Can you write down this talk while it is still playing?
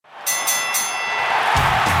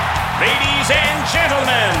Ladies and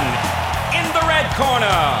gentlemen, in the red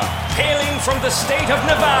corner, hailing from the state of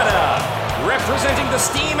Nevada, representing the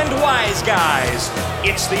Steam and Wise Guys,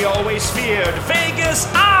 it's the always feared Vegas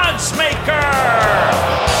Odds Maker.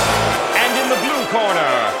 And in the blue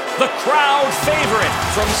corner, the crowd favorite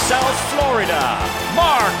from South Florida,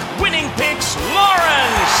 Mark Winning Picks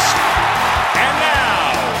Lawrence. And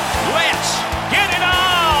now, let's get it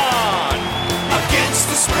on! Against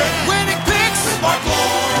the spread, Winning Picks with Mark Lawrence.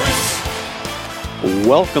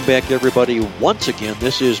 Welcome back, everybody. Once again,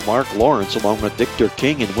 this is Mark Lawrence along with Victor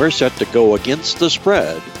King, and we're set to go against the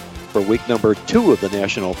spread for week number 2 of the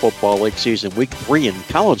National Football League season, week 3 in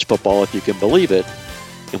college football, if you can believe it.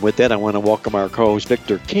 And with that, I want to welcome our co-host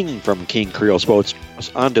Victor King from King Creole Sports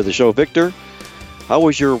onto the show. Victor, how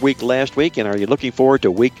was your week last week, and are you looking forward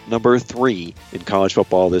to week number 3 in college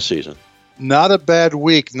football this season? Not a bad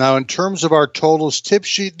week. Now, in terms of our totals tip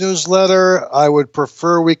sheet newsletter, I would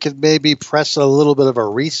prefer we could maybe press a little bit of a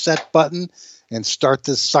reset button and start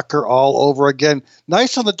this sucker all over again.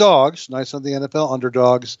 Nice on the dogs, nice on the NFL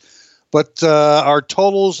underdogs, but our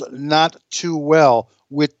totals not too well.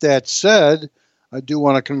 With that said, I do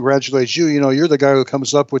want to congratulate you. You know, you're the guy who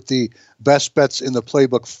comes up with the best bets in the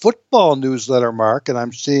playbook football newsletter, Mark, and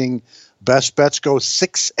I'm seeing best bets go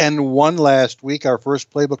 6-1 last week, our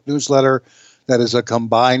first playbook newsletter that is a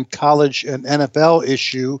combined college and NFL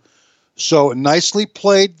issue. So nicely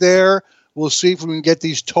played there. We'll see if we can get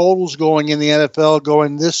these totals going in the NFL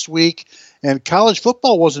going this week. And college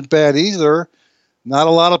football wasn't bad either. Not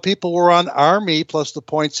a lot of people were on Army plus the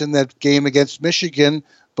points in that game against Michigan,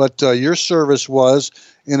 but your service was,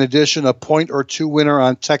 in addition, a point or two winner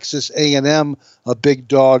on Texas A&M, a big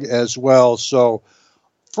dog as well. So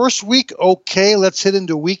first week, okay. Let's hit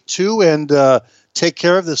into week 2 and take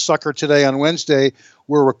care of this sucker today on Wednesday.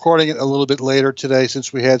 We're recording it a little bit later today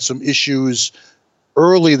since we had some issues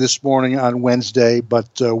early this morning on Wednesday,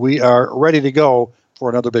 but we are ready to go for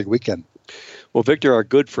another big weekend. Well, Victor, our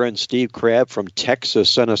good friend Steve Crabb from Texas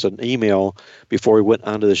sent us an email before we went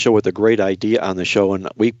onto the show with a great idea on the show, and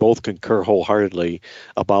we both concur wholeheartedly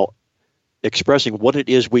about expressing what it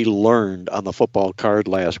is we learned on the football card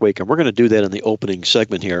last week. And we're going to do that in the opening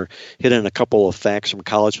segment here, hit in a couple of facts from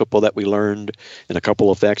college football that we learned and a couple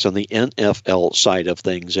of facts on the NFL side of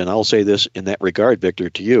things. And I'll say this in that regard, Victor,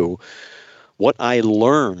 to you. What I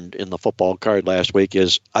learned in the football card last week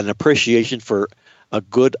is an appreciation for a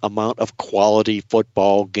good amount of quality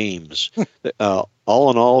football games. All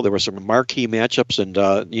in all, there were some marquee matchups and,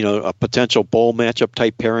 a potential bowl matchup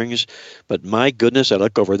type pairings. But my goodness, I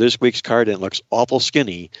look over this week's card and it looks awful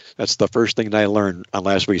skinny. That's the first thing that I learned on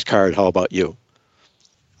last week's card. How about you?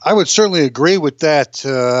 I would certainly agree with that.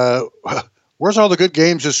 Where's all the good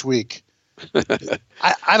games this week?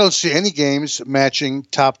 I don't see any games matching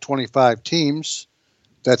top 25 teams.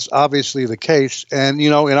 That's obviously the case. And,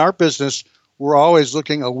 in our business, we're always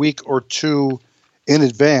looking a week or two in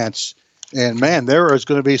advance. And, man, there is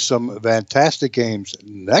going to be some fantastic games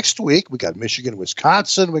next week. We got Michigan,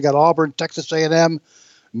 Wisconsin. We got Auburn, Texas A&M,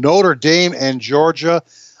 Notre Dame, and Georgia.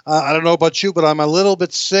 I don't know about you, but I'm a little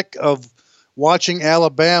bit sick of watching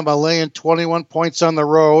Alabama laying 21 points on the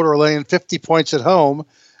road or laying 50 points at home.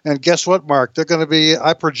 And guess what, Mark? They're going to be,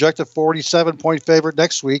 I project, a 47-point favorite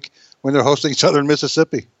next week when they're hosting Southern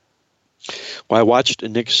Mississippi. Well, I watched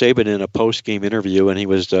Nick Saban in a post-game interview, and he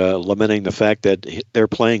was lamenting the fact that they're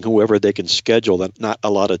playing whoever they can schedule, that not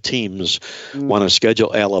a lot of teams want to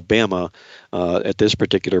schedule Alabama at this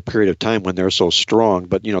particular period of time when they're so strong.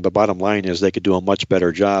 But, the bottom line is they could do a much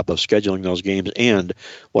better job of scheduling those games. And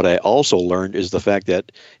what I also learned is the fact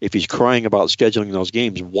that if he's crying about scheduling those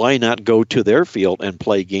games, why not go to their field and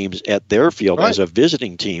play games at their field as a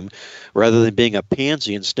visiting team rather than being a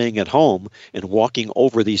pansy and staying at home and walking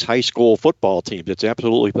over these high school football teams? It's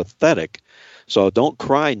absolutely pathetic. So don't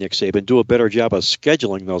cry, Nick Saban. Do a better job of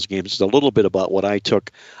scheduling those games. It's a little bit about what I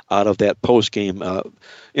took out of that post-game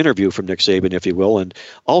interview from Nick Saban, if you will. And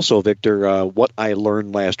also, Victor, what I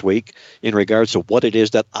learned last week in regards to what it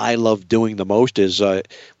is that I love doing the most is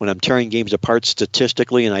when I'm tearing games apart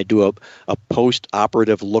statistically and I do a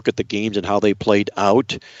post-operative look at the games and how they played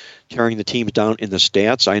out, tearing the teams down in the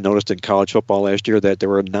stats. I noticed in college football last year that there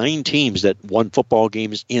were 9 teams that won football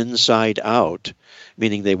games inside out,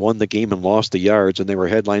 meaning they won the game and lost the yards, and they were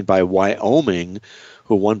headlined by Wyoming,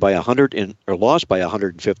 who won by lost by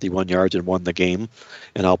 151 yards and won the game.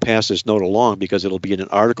 And I'll pass this note along because it'll be in an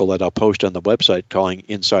article that I'll post on the website calling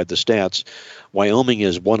Inside the Stats. Wyoming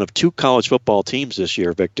is one of 2 college football teams this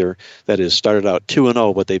year, Victor, that has started out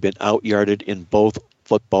 2-0, but they've been out-yarded in both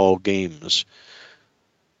football games.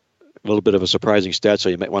 a little bit of a surprising stat, so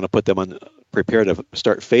you might want to put them on, prepare to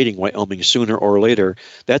start fading Wyoming sooner or later.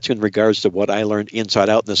 That's in regards to what I learned inside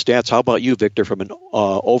out in the stats. How about you, Victor, from an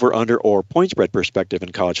over, under, or point spread perspective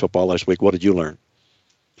in college football last week? What did you learn?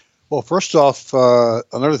 Well, first off,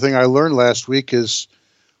 another thing I learned last week is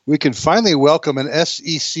we can finally welcome an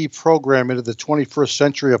SEC program into the 21st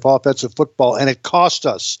century of offensive football, and it cost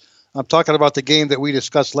us. I'm talking about the game that we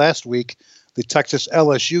discussed last week, the Texas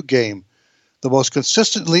LSU game. The most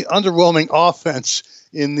consistently underwhelming offense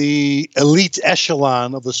in the elite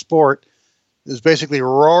echelon of the sport is basically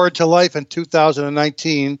roared to life in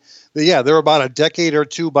 2019. They're about a decade or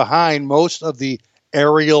two behind most of the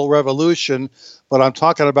aerial revolution, but I'm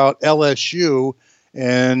talking about LSU.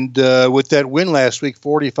 And with that win last week,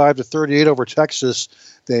 45-38 over Texas,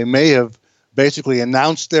 they may have basically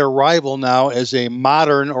announced their rival now as a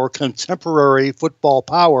modern or contemporary football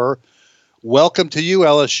power. Welcome to you,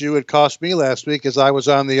 LSU. It cost me last week as I was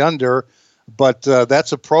on the under, but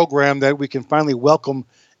that's a program that we can finally welcome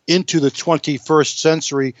into the 21st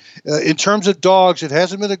century. In terms of dogs, it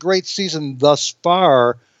hasn't been a great season thus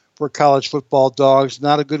far for college football dogs.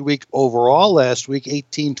 Not a good week overall last week,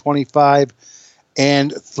 18-25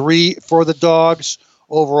 and 3 for the dogs.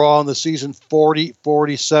 Overall in the season,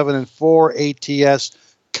 40-47-4 ATS.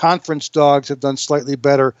 Conference dogs have done slightly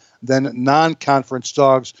better than non-conference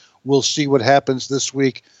dogs. We'll see what happens this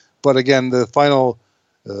week. But again, the final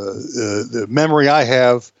the memory I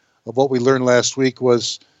have of what we learned last week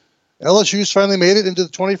was LSU's finally made it into the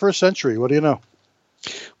 21st century. What do you know?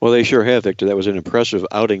 Well, they sure have, Victor. That was an impressive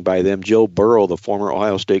outing by them. Joe Burrow, the former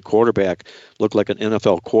Ohio State quarterback, looked like an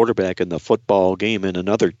NFL quarterback in the football game. And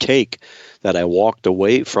another take that I walked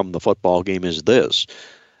away from the football game is this,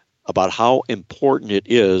 about how important it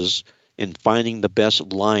is in finding the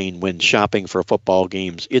best line when shopping for football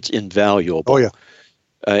games. It's invaluable. Oh, yeah.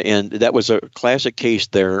 And that was a classic case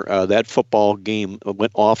there. That football game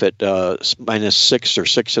went off at -6 or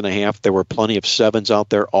 6.5. There were plenty of 7s out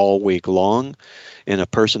there all week long. And a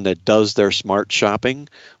person that does their smart shopping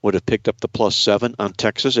would have picked up the +7 on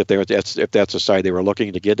Texas if that's the side they were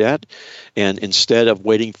looking to get at. And instead of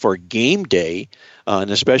waiting for game day,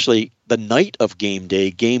 and especially the night of game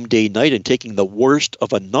day night, and taking the worst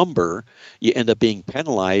of a number, you end up being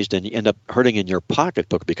penalized and you end up hurting in your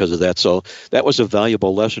pocketbook because of that. So that was a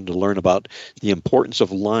valuable lesson to learn about the importance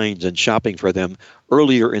of lines and shopping for them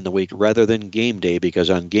earlier in the week rather than game day, because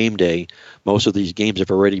on game day, most of these games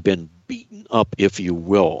have already been beaten up, if you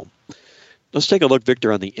will. Let's take a look,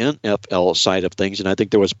 Victor, on the NFL side of things, and I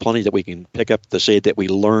think there was plenty that we can pick up to say that we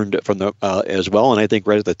learned from the as well. And I think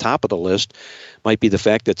right at the top of the list might be the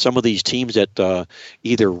fact that some of these teams that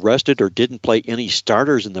either rested or didn't play any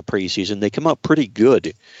starters in the preseason, they come out pretty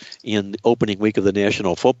good in the opening week of the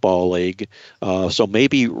National Football League. So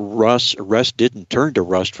maybe rest didn't turn to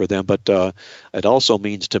rust for them, but it also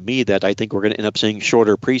means to me that I think we're going to end up seeing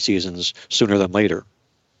shorter preseasons sooner than later.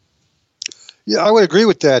 Yeah, I would agree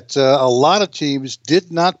with that. A lot of teams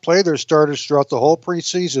did not play their starters throughout the whole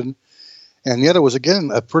preseason, and yet it was,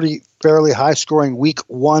 again, a fairly high-scoring week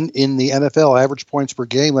 1 in the NFL. Average points per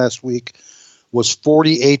game last week was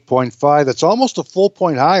 48.5. That's almost a full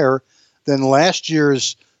point higher than last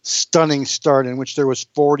year's stunning start, in which there was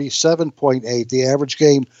 47.8. The average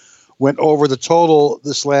game went over the total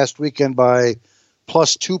this last weekend by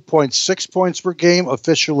plus 2.6 points per game,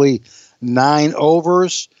 officially 9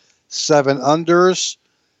 overs. 7 unders.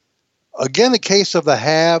 Again, a case of the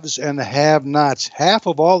haves and the have-nots. Half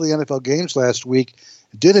of all the NFL games last week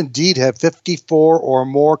did indeed have 54 or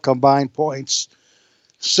more combined points.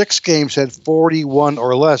 6 games had 41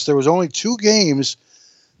 or less. There was only 2 games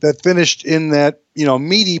that finished in that,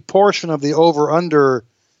 meaty portion of the over-under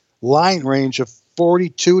line range of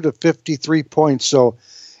 42 to 53 points. So,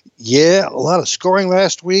 yeah, a lot of scoring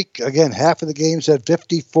last week. Again, half of the games had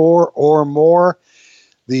 54 or more.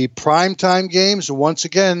 The primetime games, once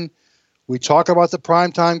again, we talk about the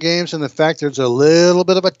primetime games and the fact there's a little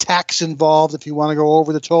bit of a tax involved if you want to go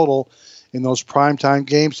over the total in those primetime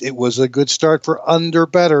games. It was a good start for under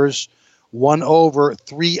bettors. 1 over,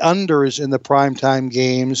 3 unders in the primetime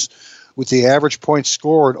games, with the average points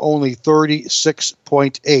scored only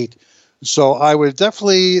 36.8. So I would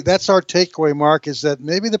definitely, that's our takeaway, Mark, is that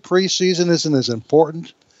maybe the preseason isn't as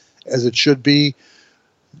important as it should be.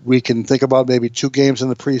 We can think about maybe 2 games in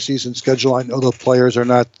the preseason schedule. I know the players are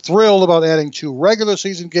not thrilled about adding 2 regular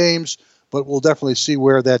season games, but we'll definitely see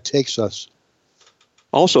where that takes us.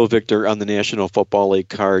 Also, Victor, on the National Football League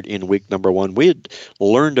card in week number 1, we had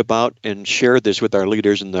learned about and shared this with our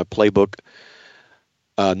leaders in the Playbook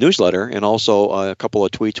newsletter, and also a couple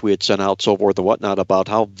of tweets we had sent out, so forth and whatnot, about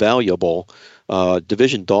how valuable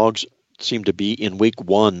division dogs seem to be in week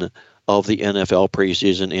 1 of the NFL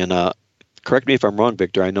preseason. And correct me if I'm wrong,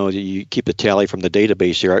 Victor. I know you keep the tally from the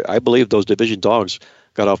database here. I believe those division dogs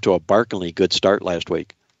got off to a barkingly good start last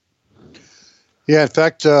week. Yeah, in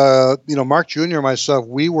fact, Mark Jr. and myself,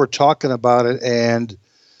 we were talking about it, and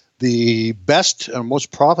the best and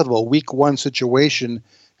most profitable week one situation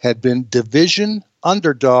had been division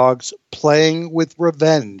underdogs playing with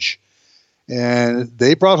revenge. And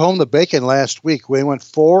they brought home the bacon last week. They went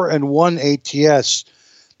 4-1 ATS.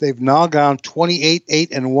 They've now gone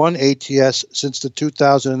 28-8-1 ATS since the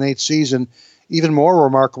 2008 season. Even more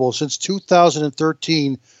remarkable, since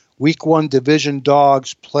 2013, Week 1 division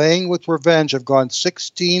dogs playing with revenge have gone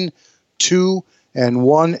 16-2-1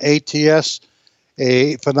 ATS.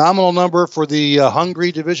 A phenomenal number for the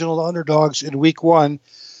hungry divisional underdogs in Week 1.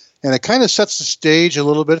 And it kind of sets the stage a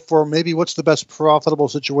little bit for maybe what's the best profitable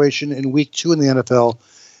situation in Week 2 in the NFL.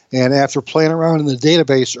 And after playing around in the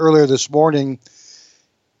database earlier this morning,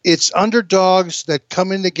 it's underdogs that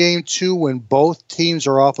come into Game 2 when both teams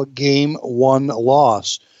are off a Game 1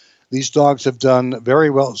 loss. These dogs have done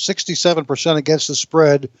very well, 67% against the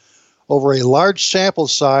spread over a large sample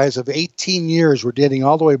size of 18 years. We're dating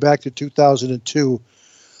all the way back to 2002.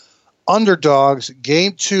 Underdogs,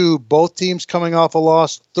 Game 2, both teams coming off a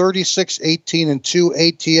loss,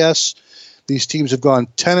 36-18-2 ATS. These teams have gone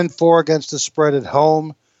 10-4 against the spread at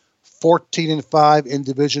home, 14-5 in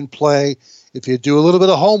division play. If you do a little bit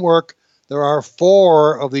of homework, there are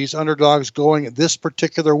 4 of these underdogs going this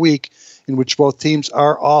particular week in which both teams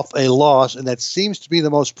are off a loss, and that seems to be the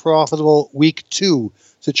most profitable Week 2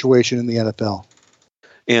 situation in the NFL.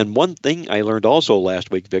 And one thing I learned also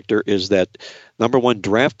last week, Victor, is that number one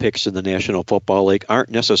draft picks in the National Football League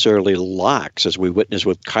aren't necessarily locks, as we witnessed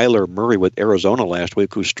with Kyler Murray with Arizona last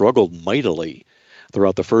week, who struggled mightily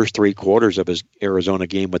throughout the first 3 quarters of his Arizona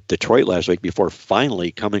game with Detroit last week before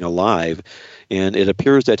finally coming alive. And it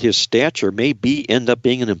appears that his stature may end up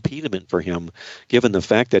being an impediment for him, given the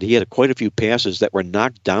fact that he had quite a few passes that were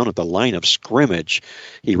knocked down at the line of scrimmage.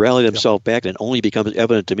 He rallied himself back, and it only becomes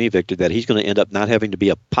evident to me, Victor, that he's going to end up not having to be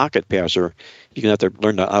a pocket passer. He's going to have to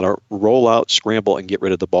learn how to roll out, scramble, and get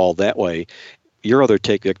rid of the ball that way. Your other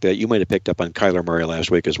take, Vic, that you might have picked up on Kyler Murray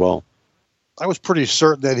last week as well. I was pretty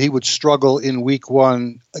certain that he would struggle in Week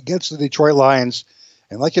 1 against the Detroit Lions.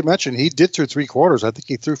 And like you mentioned, he did through 3 quarters. I think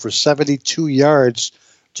he threw for 72 yards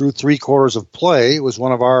through 3 quarters of play. It was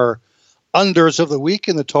one of our unders of the week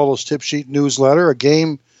in the Totals Tip Sheet newsletter, a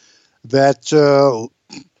game that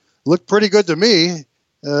looked pretty good to me.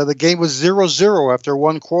 The game was 0-0 after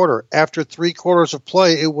 1 quarter. After 3 quarters of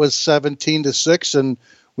play, it was 17-6, and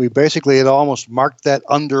we basically had almost marked that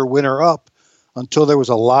under winner up until there was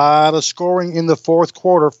a lot of scoring in the 4th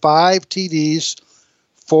quarter. 5 TDs,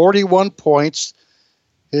 41 points.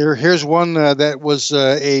 Here's one that was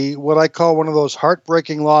what I call one of those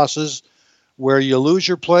heartbreaking losses where you lose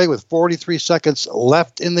your play with 43 seconds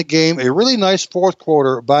left in the game. A really nice 4th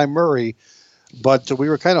quarter by Murray, but we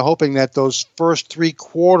were kind of hoping that those first 3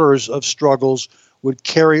 quarters of struggles would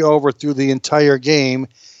carry over through the entire game.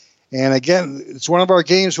 And again, it's one of our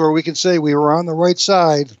games where we can say we were on the right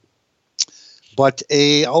side, but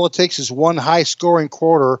all it takes is one high-scoring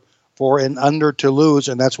quarter for an under to lose,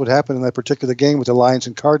 and that's what happened in that particular game with the Lions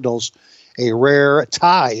and Cardinals, a rare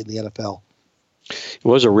tie in the NFL. It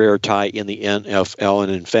was a rare tie in the NFL,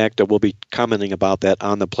 and in fact, we'll be commenting about that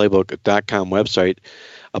on the Playbook.com website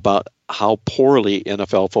about how poorly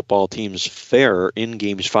NFL football teams fare in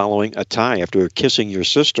games following a tie. After kissing your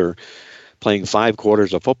sister playing 5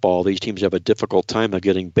 quarters of football, these teams have a difficult time of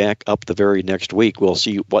getting back up the very next week. We'll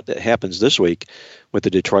see what happens this week with the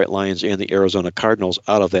Detroit Lions and the Arizona Cardinals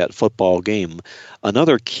out of that football game.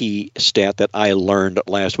 Another key stat that I learned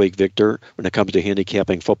last week, Victor, when it comes to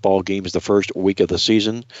handicapping football games the first week of the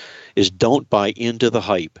season, is don't buy into the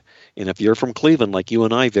hype. And if you're from Cleveland, like you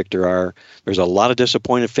and I, Victor, are, there's a lot of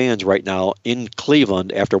disappointed fans right now in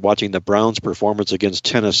Cleveland after watching the Browns' performance against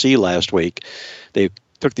Tennessee last week. They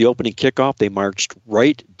took the opening kickoff, they marched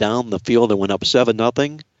right down the field and went up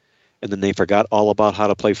 7-0, and then they forgot all about how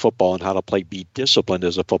to play football and how to be disciplined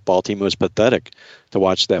as a football team. It was pathetic to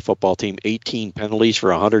watch that football team. 18 penalties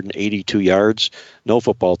for 182 yards. No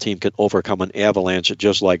football team can overcome an avalanche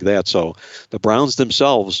just like that. So the Browns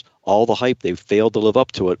themselves, all the hype, they failed to live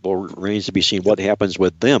up to it. Well, it remains to be seen what happens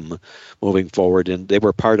with them moving forward, and they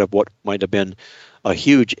were part of what might have been a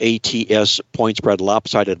huge ATS point spread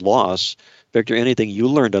lopsided loss. Victor, anything you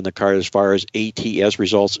learned on the card as far as ATS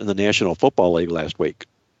results in the National Football League last week?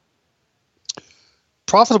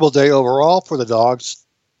 Profitable day overall for the Dogs.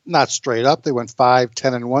 Not straight up. They went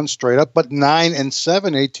 5-10-1 straight up, but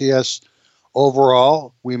 9-7 ATS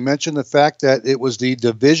overall. We mentioned the fact that it was the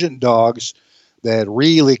division dogs They had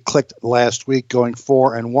really clicked last week, going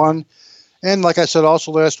 4-1. And like I said,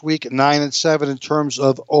 also last week, 9-7 in terms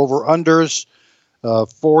of over-unders,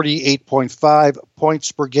 48.5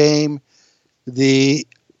 points per game. The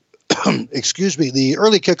the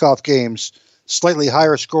early kickoff games, slightly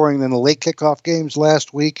higher scoring than the late kickoff games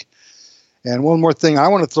last week. And one more thing I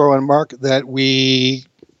want to throw in, Mark, that we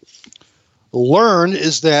learned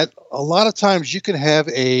is that a lot of times you can have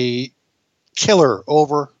a killer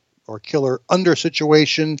over or killer under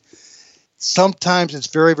situation. Sometimes it's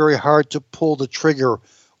very, very hard to pull the trigger.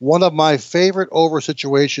 One of my favorite over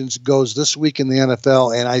situations goes this week in the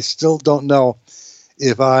NFL, and I still don't know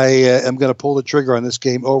if I am going to pull the trigger on this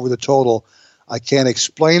game over the total. I can't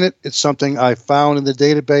explain it. It's something I found in the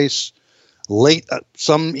database late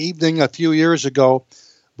some evening a few years ago.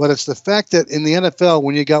 But it's the fact that in the NFL,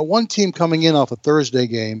 when you got one team coming in off a Thursday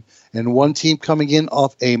game and one team coming in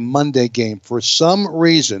off a Monday game, for some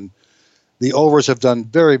reason, the overs have done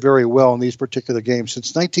very, very well in these particular games.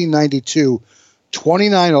 Since 1992,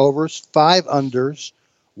 29 overs, 5 unders,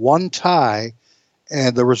 1 tie,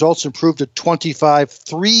 and the results improved to 25,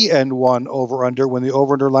 3-1 over-under when the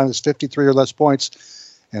over-under line is 53 or less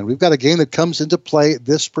points. And we've got a game that comes into play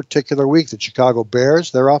this particular week. The Chicago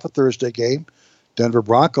Bears, they're off a Thursday game. Denver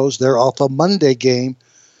Broncos, they're off a Monday game.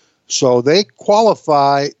 So they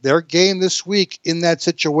qualify their game this week in that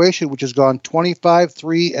situation, which has gone 25,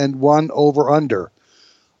 3-1 over-under.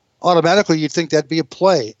 Automatically, you'd think that'd be a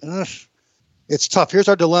play. It's tough. Here's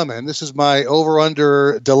our dilemma, and this is my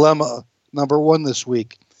over-under dilemma number 1 this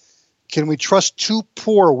week. Can we trust 2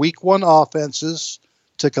 poor Week 1 offenses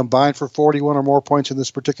to combine for 41 or more points in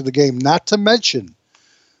this particular game? Not to mention,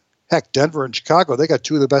 heck, Denver and Chicago, they got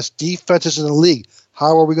 2 of the best defenses in the league.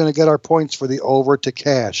 How are we going to get our points for the over to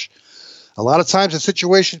cash? A lot of times the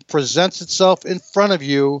situation presents itself in front of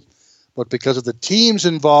you, but because of the teams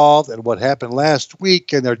involved and what happened last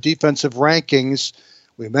week and their defensive rankings,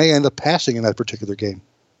 we may end up passing in that particular game.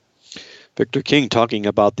 Victor King talking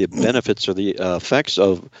about the benefits or the effects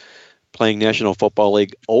of playing National Football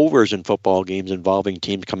League overs in football games involving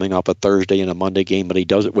teams coming off a Thursday and a Monday game, but he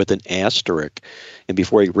does it with an asterisk. And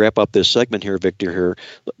before we wrap up this segment here, Victor,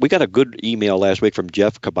 we got a good email last week from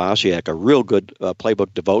Jeff Kabasiak, a real good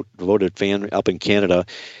playbook devoted fan up in Canada,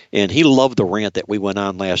 and he loved the rant that we went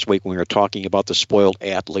on last week when we were talking about the spoiled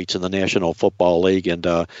athletes in the National Football League, and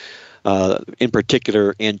in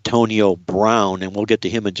particular, Antonio Brown, and we'll get to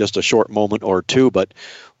him in just a short moment or two. But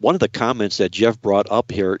one of the comments that Jeff brought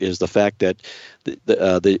up here is the fact that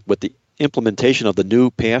with the implementation of the new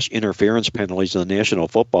pass interference penalties in the National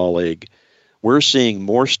Football League, we're seeing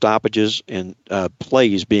more stoppages and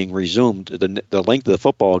plays being resumed. The length of the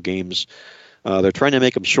football games, they're trying to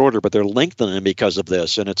make them shorter, but they're lengthening because of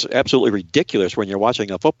this. And it's absolutely ridiculous when you're watching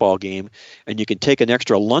a football game and you can take an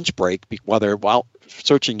extra lunch break while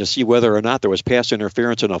searching to see whether or not there was pass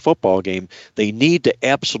interference in a football game. They need to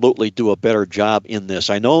absolutely do a better job in this.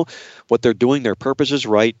 I know what they're doing, their purpose is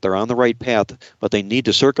right, they're on the right path, but they need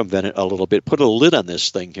to circumvent it a little bit, put a lid on this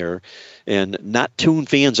thing here, and not tune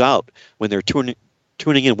fans out when they're tuning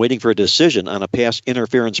in, waiting for a decision on a pass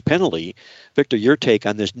interference penalty. Victor, your take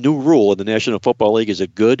on this new rule in the National Football League, is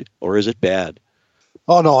it good or is it bad?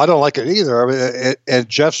 Oh, no, I don't like it either. I mean, and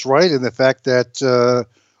Jeff's right in the fact that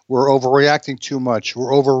we're overreacting too much.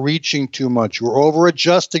 We're overreaching too much. We're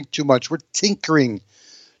over-adjusting too much. We're tinkering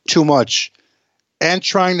too much and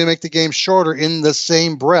trying to make the game shorter in the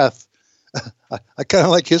same breath. I kind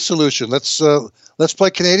of like his solution. Let's play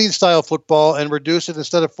Canadian-style football and reduce it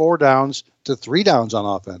instead of 4 downs to 3 downs on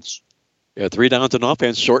offense. Yeah, 3 downs on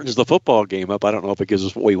offense shortens the football game up. I don't know if it gives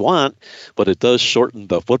us what we want, but it does shorten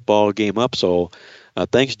the football game up. So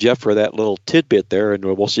thanks, Jeff, for that little tidbit there, and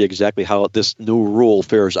we'll see exactly how this new rule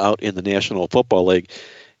fares out in the National Football League.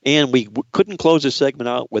 And we couldn't close this segment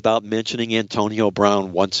out without mentioning Antonio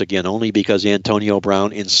Brown once again, only because Antonio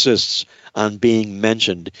Brown insists on being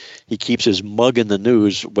mentioned. He keeps his mug in the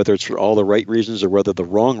news, whether it's for all the right reasons or whether the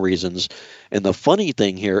wrong reasons. And the funny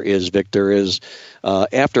thing here is, Victor, is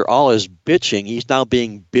after all his bitching, he's now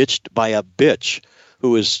being bitched by a bitch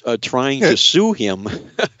who is trying to sue him,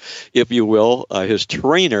 if you will, his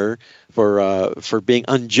trainer, for being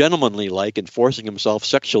ungentlemanly-like and forcing himself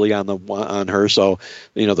sexually on her. So,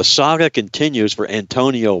 the saga continues for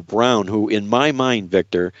Antonio Brown, who, in my mind,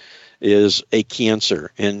 Victor, is a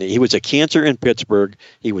cancer. And he was a cancer in Pittsburgh.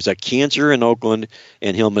 He was a cancer in Oakland,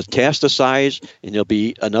 and he'll metastasize, and he'll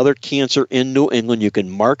be another cancer in New England. You can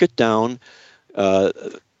mark it down.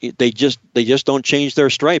 they just don't change their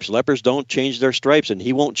stripes. Lepers don't change their stripes, and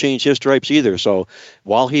he won't change his stripes either. So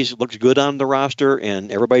while he looks good on the roster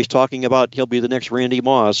and everybody's talking about he'll be the next Randy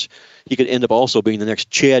Moss, he could end up also being the next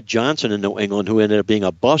Chad Johnson in New England, who ended up being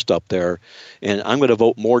a bust up there. And I'm going to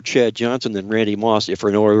vote more Chad Johnson than Randy Moss, if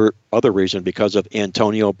for no other reason, because of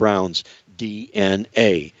Antonio Brown's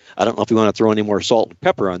DNA. I don't know if you want to throw any more salt and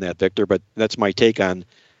pepper on that, Victor, but that's my take on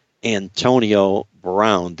Antonio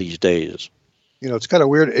Brown these days. It's kind of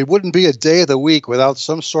weird. It wouldn't be a day of the week without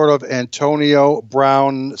some sort of Antonio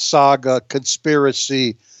Brown saga,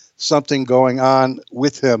 conspiracy, something going on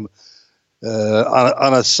with him.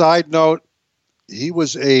 On a side note, he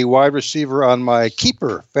was a wide receiver on my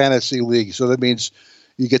keeper fantasy league, so that means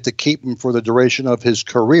you get to keep him for the duration of his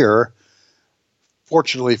career.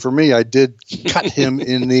 Fortunately for me, I did cut him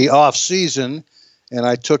in the off season, and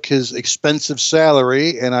I took his expensive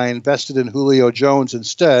salary and I invested in Julio Jones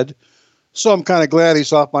instead. So I'm kind of glad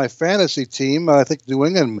he's off my fantasy team. I think New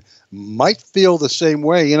England might feel the same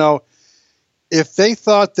way. If they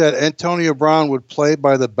thought that Antonio Brown would play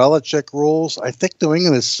by the Belichick rules, I think New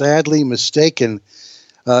England is sadly mistaken.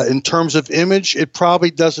 In terms of image, it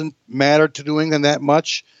probably doesn't matter to New England that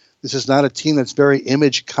much. This is not a team that's very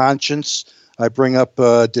image conscious. I bring up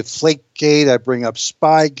Deflategate. I bring up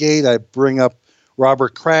Spygate. I bring up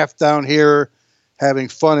Robert Kraft down here having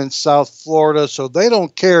fun in South Florida. So they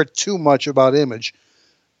don't care too much about image.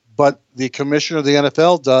 But the commissioner of the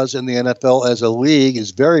NFL does, and the NFL as a league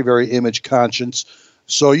is very, very image conscious.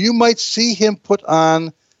 So you might see him put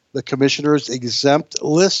on the commissioner's exempt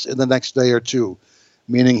list in the next day or two,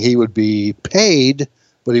 meaning he would be paid,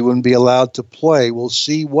 but he wouldn't be allowed to play. We'll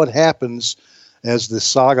see what happens as the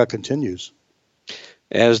saga continues.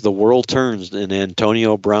 As the world turns in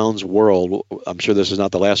Antonio Brown's world, I'm sure this is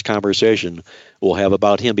not the last conversation we'll have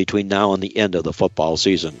about him between now and the end of the football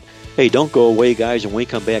season. Hey, don't go away, guys. When we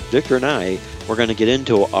come back, Victor and I, we're going to get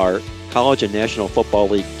into our College and National Football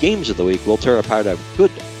League games of the week. We'll tear apart a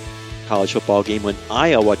good college football game when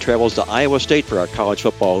Iowa travels to Iowa State for our college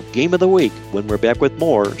football game of the week, when we're back with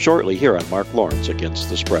more shortly here on Mark Lawrence Against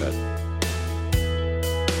the Spread.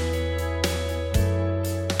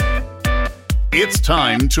 It's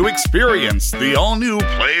time to experience the all-new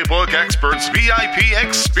Playbook Experts VIP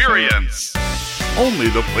Experience. Only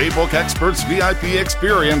the Playbook Experts VIP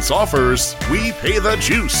Experience offers We Pay the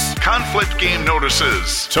Juice, conflict game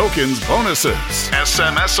notices, tokens bonuses,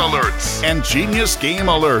 SMS alerts, and Genius Game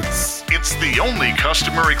alerts. It's the only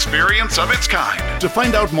customer experience of its kind. To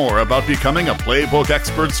find out more about becoming a Playbook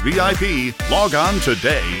Experts VIP, log on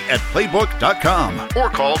today at playbook.com or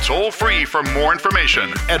call toll-free for more information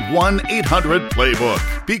at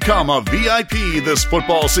 1-800-PLAYBOOK. Become a VIP this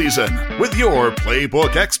football season with your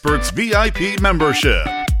Playbook Experts VIP membership.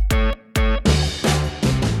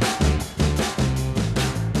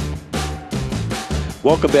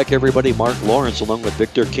 Welcome back, everybody. Mark Lawrence along with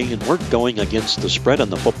Victor King, and we're going against the spread on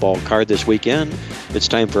the football card this weekend. It's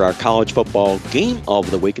time for our college football game of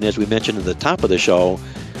the week, and as we mentioned at the top of the show,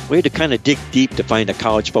 we had to kind of dig deep to find a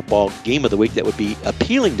college football game of the week that would be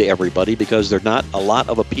appealing to everybody, because there are not a lot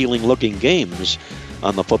of appealing-looking games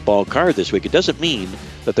on the football card this week. It doesn't mean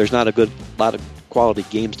that there's not a lot of quality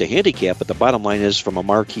games to handicap, but the bottom line is, from a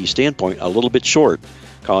marquee standpoint, a little bit short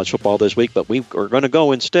college football this week. But we are going to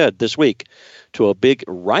go instead this week to a big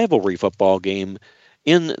rivalry football game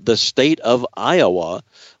in the state of Iowa,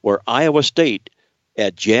 where Iowa State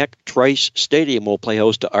at Jack Trice Stadium will play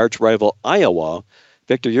host to arch rival Iowa.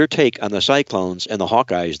 Victor, your take on the Cyclones and the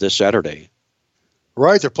Hawkeyes this Saturday?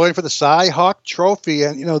 Right, they're playing for the Cy-Hawk Trophy,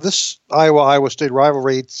 and this Iowa State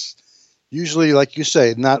rivalry, it's usually, like you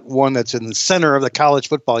say, not one that's in the center of the college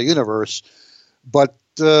football universe, but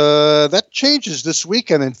that changes this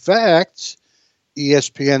weekend. In fact,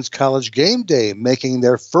 ESPN's College Game Day making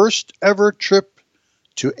their first ever trip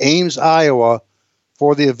to Ames, Iowa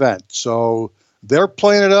for the event. So they're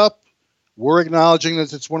playing it up. We're acknowledging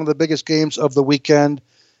that it's one of the biggest games of the weekend.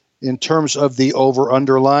 In terms of the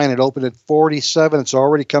over-under line, it opened at 47. It's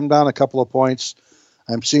already come down a couple of points.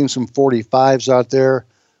 I'm seeing some 45s out there.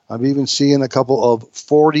 I'm even seeing a couple of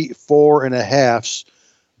 44.5s.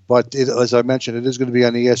 But as I mentioned, it is going to be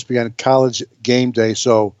on ESPN College Game Day,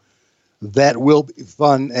 so that will be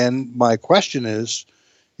fun. And my question is,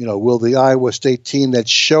 will the Iowa State team that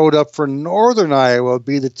showed up for Northern Iowa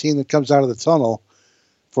be the team that comes out of the tunnel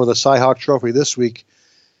for the Cy-Hawk Trophy this week?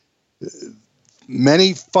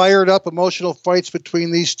 Many fired up emotional fights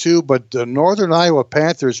between these two, but the Northern Iowa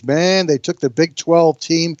Panthers, man, they took the Big 12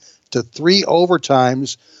 team to 3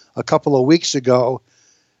 overtimes a couple of weeks ago.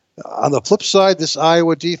 On the flip side, this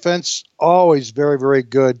Iowa defense, always very, very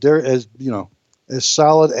good. They're as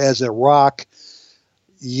solid as a rock.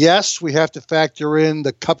 Yes, we have to factor in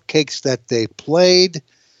the cupcakes that they played.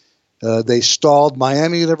 They stalled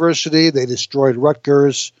Miami University. They destroyed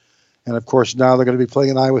Rutgers. And, of course, now they're going to be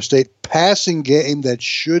playing an Iowa State passing game that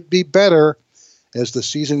should be better as the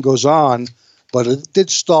season goes on. But it did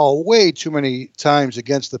stall way too many times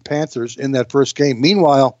against the Panthers in that first game.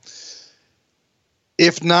 Meanwhile,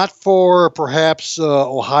 if not for perhaps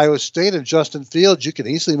Ohio State and Justin Fields, you can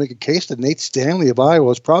easily make a case that Nate Stanley of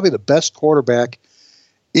Iowa is probably the best quarterback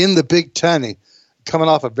in the Big Ten. Coming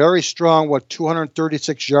off a very strong,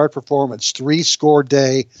 236-yard performance, 3-score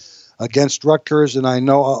day against Rutgers. And I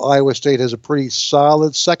know Iowa State has a pretty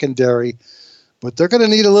solid secondary, but they're going to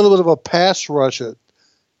need a little bit of a pass rush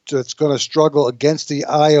that's going to struggle against the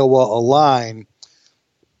Iowa line.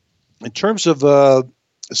 In terms of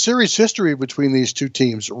series history between these two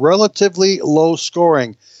teams, relatively low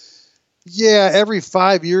scoring. Yeah, every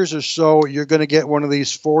 5 years or so, you're going to get one of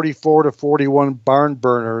these 44-41 barn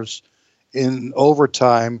burners in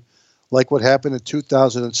overtime, like what happened in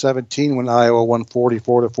 2017 when Iowa won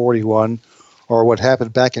 44-41, or what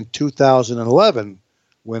happened back in 2011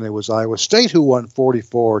 when it was Iowa State who won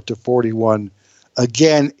 44-41,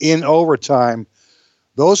 again in overtime.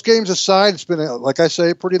 Those games aside, it's been, like I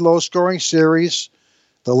say, a pretty low-scoring series.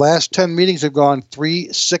 The last 10 meetings have gone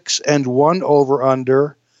 3-6-1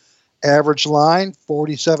 over/under. Average line,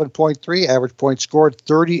 47.3. Average points scored,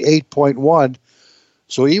 38.1.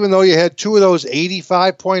 So even though you had two of those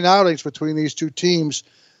 85-point outings between these two teams,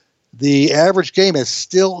 the average game has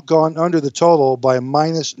still gone under the total by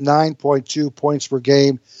minus 9.2 points per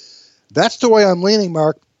game. That's the way I'm leaning,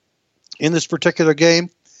 Mark, in this particular game.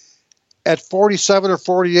 At 47 or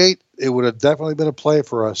 48, it would have definitely been a play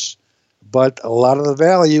for us. But a lot of the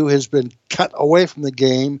value has been cut away from the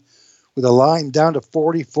game, with a line down to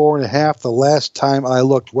 44.5 the last time I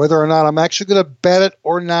looked. Whether or not I'm actually going to bet it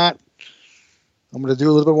or not, I'm going to do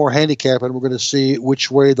a little bit more handicap, and we're going to see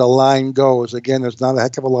which way the line goes. Again, there's not a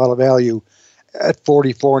heck of a lot of value at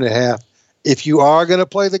 44.5. If you are going to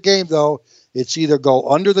play the game, though, it's either go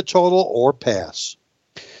under the total or pass.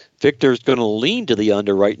 Victor's going to lean to the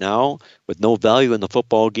under right now with no value in the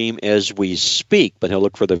football game as we speak, but he'll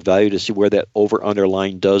look for the value to see where that over-under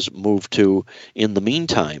line does move to in the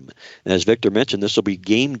meantime. And as Victor mentioned, this will be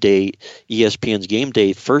game day, ESPN's game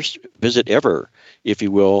day first visit ever, if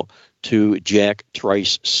you will, to Jack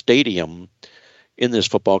Trice Stadium in this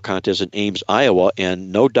football contest in Ames, Iowa,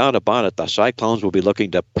 and no doubt about it, the Cyclones will be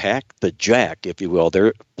looking to pack the Jack, if you will.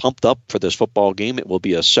 They're pumped up for this football game. It will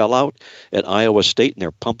be a sellout at Iowa State, and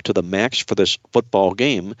they're pumped to the max for this football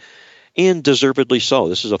game, and deservedly so.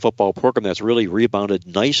 This is a football program that's really rebounded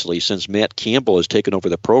nicely since Matt Campbell has taken over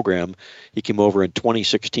the program. He came over in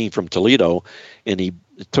 2016 from Toledo, and he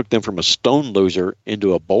took them from a stone loser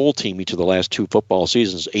into a bowl team each of the last two football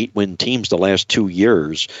seasons, 8-win teams the last 2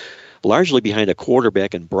 years, largely behind a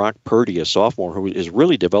quarterback in Brock Purdy, a sophomore who is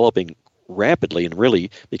really developing rapidly and really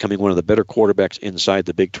becoming one of the better quarterbacks inside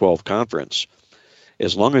the Big 12 Conference.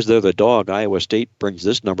 As long as they're the dog, Iowa State brings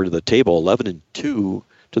this number to the table, 11-2 to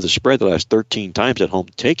the spread the last 13 times at home,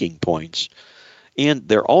 taking points. And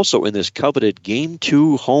they're also in this coveted Game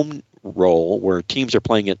 2 home role where teams are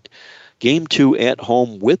playing at Game 2 at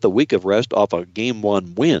home with a week of rest off a Game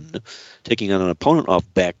 1 win, taking on an opponent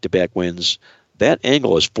off back-to-back wins. That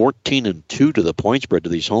angle is 14-2 to the point spread to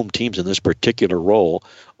these home teams in this particular role.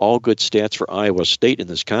 All good stats for Iowa State in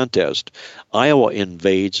this contest. Iowa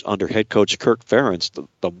invades under head coach Kirk Ferentz,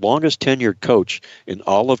 the longest tenured coach in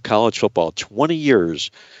all of college football. 20 years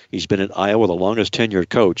he's been at Iowa, the longest tenured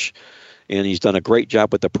coach. And he's done a great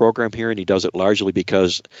job with the program here, and he does it largely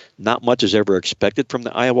because not much is ever expected from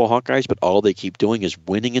the Iowa Hawkeyes, but all they keep doing is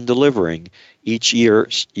winning and delivering each year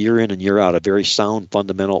in and year out. A very sound,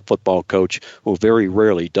 fundamental football coach who very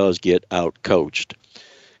rarely does get out-coached.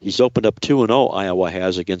 He's opened up 2-0, Iowa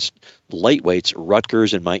has, against lightweights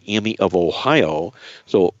Rutgers and Miami of Ohio.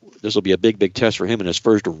 So this will be a big, big test for him in his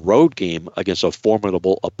first road game against a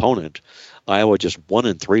formidable opponent. Iowa just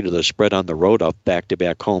 1-3 to the spread on the road off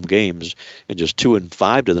back-to-back home games, and just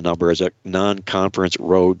 2-5 to the number as a non-conference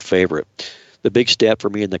road favorite. The big stat for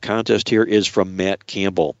me in the contest here is from Matt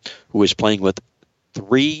Campbell, who is playing with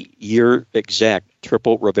 3-year exact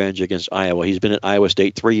triple revenge against Iowa. He's been at Iowa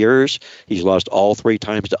State 3 years. He's lost all 3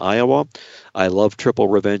 times to Iowa. I love triple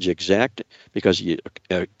revenge exact because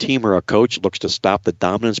a team or a coach looks to stop the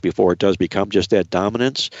dominance before it does become just that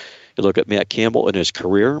dominance. You look at Matt Campbell in his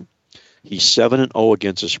career. He's 7-0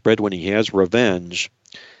 against the spread when he has revenge.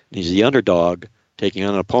 He's the underdog taking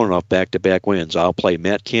on an opponent off back-to-back wins. I'll play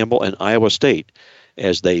Matt Campbell and Iowa State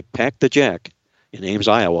as they pack the Jack in Ames,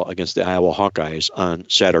 Iowa against the Iowa Hawkeyes on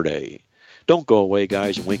Saturday. Don't go away,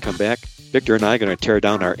 guys. When we come back, Victor and I are going to tear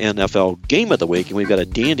down our NFL Game of the Week, and we've got a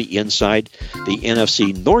dandy inside the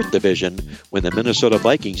NFC North Division when the Minnesota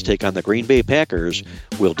Vikings take on the Green Bay Packers.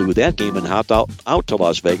 We'll do that game and hop out to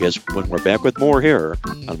Las Vegas when we're back with more here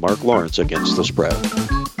on Mark Lawrence Against the Spread.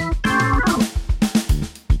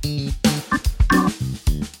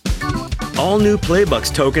 All new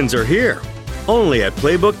Playbucks tokens are here. Only at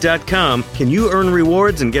Playbook.com can you earn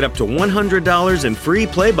rewards and get up to $100 in free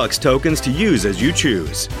Playbucks tokens to use as you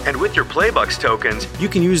choose. And with your Playbucks tokens, you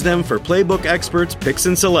can use them for Playbook Experts picks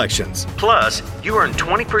and selections. Plus, you earn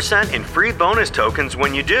 20% in free bonus tokens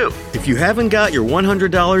when you do. If you haven't got your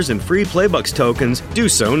 $100 in free Playbucks tokens, do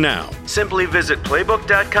so now. Simply visit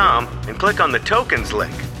Playbook.com and click on the tokens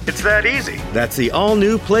link. It's that easy. That's the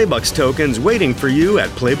all-new Playbucks tokens waiting for you at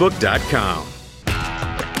Playbook.com.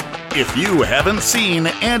 If you haven't seen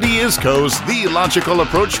Andy Isko's The Logical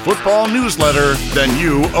Approach football newsletter, then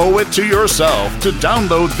you owe it to yourself to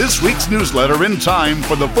download this week's newsletter in time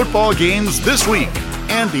for the football games this week.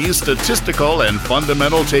 Andy's statistical and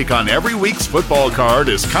fundamental take on every week's football card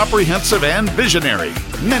is comprehensive and visionary.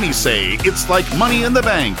 Many say it's like money in the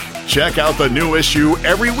bank. Check out the new issue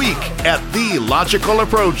every week at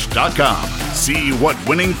TheLogicalApproach.com. See what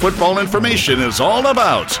winning football information is all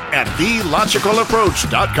about at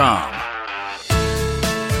TheLogicalApproach.com.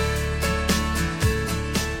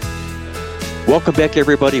 Welcome back,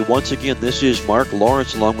 everybody. Once again, this is Mark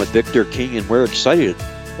Lawrence along with Victor King, and we're excited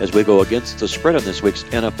as we go against the spread on this week's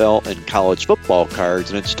NFL and college football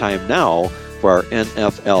cards. And it's time now for our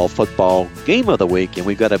NFL football game of the week. And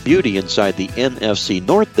we've got a beauty inside the NFC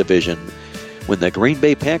North Division when the Green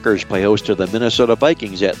Bay Packers play host to the Minnesota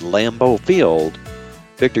Vikings at Lambeau Field.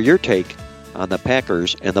 Victor, your take on the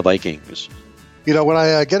Packers and the Vikings. You know, when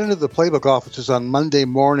I get into the playbook offices on Monday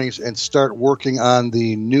mornings and start working on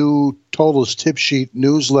the new Totals Tip Sheet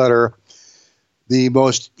newsletter, the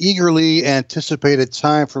most eagerly anticipated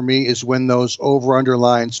time for me is when those over-under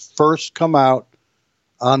lines first come out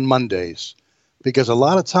on Mondays. Because a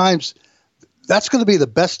lot of times, that's going to be the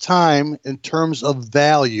best time in terms of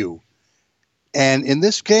value. And in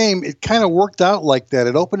this game, it kind of worked out like that.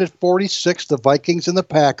 It opened at 46, the Vikings and the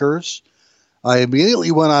Packers. I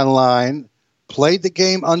immediately went online, played the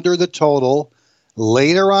game under the total.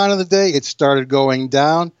 Later on in the day, it started going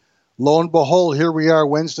down. Lo and behold, here we are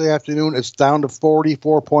Wednesday afternoon. It's down to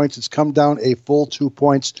 44 points. It's come down a full 2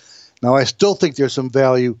 points. Now, I still think there's some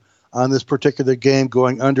value on this particular game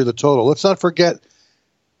going under the total. Let's not forget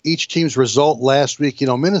each team's result last week. You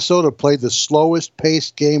know, Minnesota played the slowest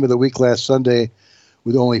paced game of the week last Sunday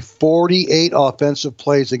with only 48 offensive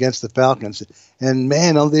plays against the Falcons. And,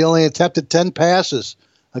 man, they only attempted 10 passes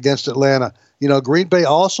against Atlanta. You know, Green Bay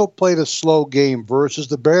also played a slow game versus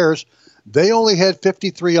the Bears. They only had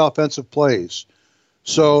 53 offensive plays.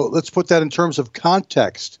 So let's put that in terms of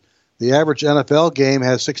context. The average NFL game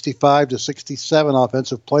has 65 to 67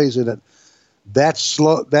 offensive plays in it. That's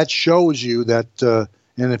slow. That shows you that,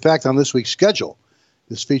 and in fact, on this week's schedule,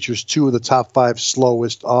 this features two of the top 5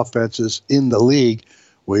 slowest offenses in the league.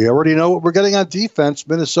 We already know what we're getting on defense.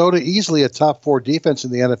 Minnesota, easily a top 4 defense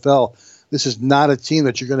in the NFL. This is not a team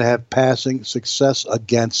that you're going to have passing success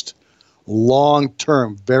against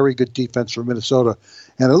long-term. Very good defense for Minnesota.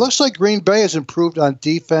 And it looks like Green Bay has improved on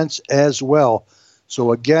defense as well.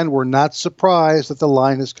 So, again, we're not surprised that the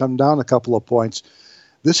line has come down a couple of points.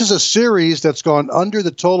 This is a series that's gone under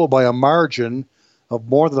the total by a margin of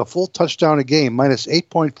more than a full touchdown a game, minus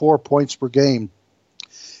 8.4 points per game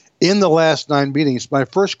in the last 9 meetings. My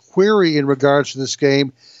first query in regards to this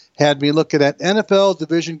game had me looking at NFL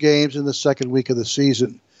division games in the second week of the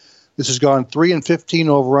season. This has gone 3-15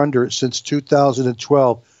 over-under since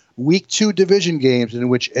 2012. Week 2 division games in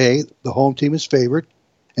which, A, the home team is favored,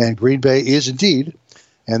 and Green Bay is indeed,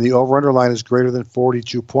 and the over-under line is greater than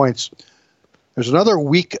 42 points. There's another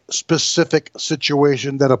week-specific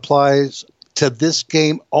situation that applies to this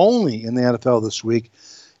game only in the NFL this week,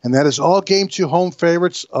 and that is all Game 2 home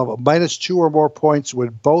favorites of minus 2 or more points when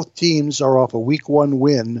both teams are off a Week 1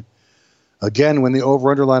 win. Again, when the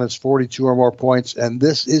over-under line is 42 or more points, and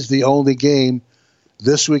this is the only game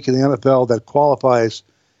this week in the NFL that qualifies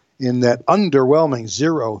in that underwhelming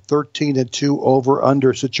 0-13-2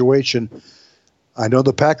 over-under situation. I know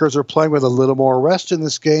the Packers are playing with a little more rest in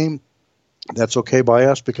this game. That's okay by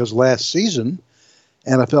us because last season,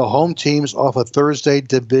 NFL home teams off a Thursday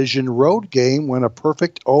division road game went a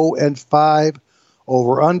perfect 0-5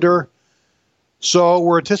 over-under. So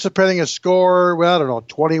we're anticipating a score, well, I don't know,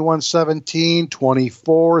 21-17,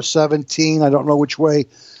 24-17. I don't know which way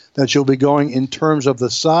that you'll be going in terms of the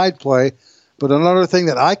side play. But another thing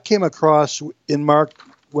that I came across in Mark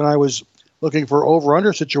when I was looking for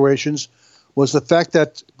over-under situations was the fact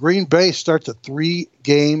that Green Bay starts a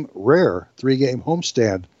three-game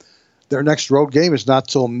homestand. Their next road game is not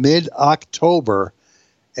till mid-October,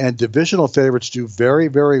 and divisional favorites do very,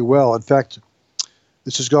 very well. In fact,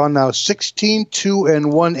 this has gone now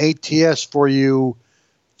 16-2-1 ATS for you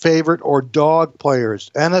favorite or dog players.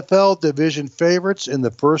 NFL division favorites in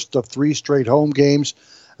the first of three straight home games.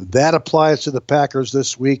 That applies to the Packers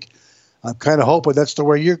this week. I'm kind of hoping that's the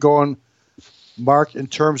way you're going, Mark, in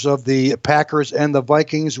terms of the Packers and the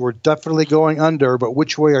Vikings. We're definitely going under, but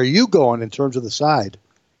which way are you going in terms of the side?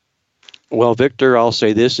 Well, Victor, I'll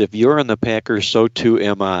say this. If you're on the Packers, so too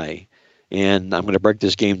am I. And I'm going to break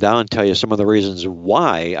this game down and tell you some of the reasons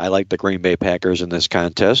why I like the Green Bay Packers in this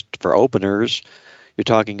contest. For openers, you're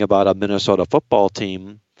talking about a Minnesota football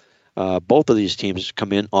team. Both of these teams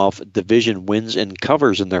come in off division wins and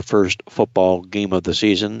covers in their first football game of the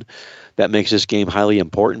season. That makes this game highly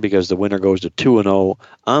important because the winner goes to 2-0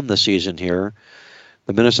 on the season here.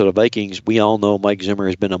 The Minnesota Vikings, we all know Mike Zimmer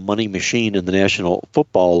has been a money machine in the National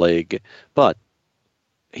Football League, but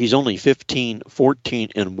he's only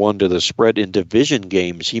 15-14-1 to the spread in division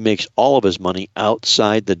games. He makes all of his money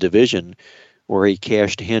outside the division, where he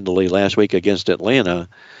cashed handily last week against Atlanta.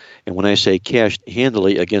 And when I say cashed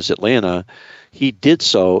handily against Atlanta, he did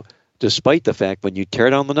so despite the fact when you tear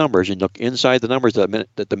down the numbers and look inside the numbers that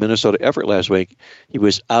the Minnesota effort last week, he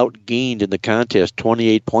was outgained in the contest.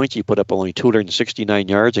 28 points. He put up only 269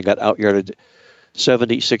 yards and got out-yarded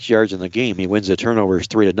 76 yards in the game. He wins the turnovers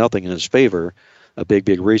 3-0 in his favor. A big,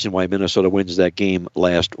 big reason why Minnesota wins that game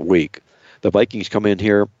last week. The Vikings come in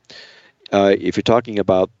here. If you're talking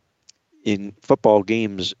about in football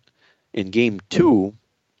games, in game 2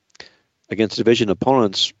 against division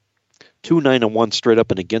opponents, 2-9-1 straight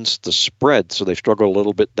up and against the spread, so they struggle a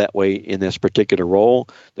little bit that way in this particular role.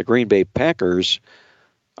 The Green Bay Packers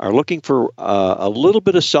are looking for a little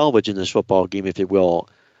bit of salvage in this football game, if you will.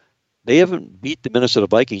 They haven't beat the Minnesota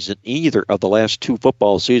Vikings in either of the last two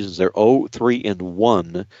football seasons. They're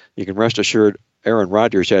 0-3-1. You can rest assured Aaron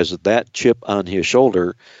Rodgers has that chip on his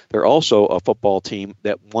shoulder. They're also a football team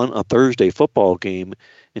that won a Thursday football game,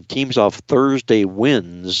 and teams off Thursday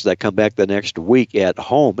wins that come back the next week at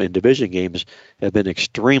home in division games have been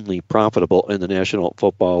extremely profitable in the National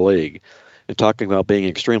Football League. And talking about being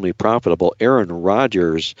extremely profitable, Aaron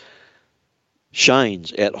Rodgers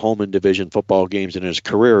shines at home in division football games in his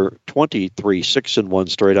career. 23-6-1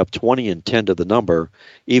 straight up, 20-10 to the number.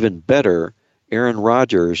 Even better, Aaron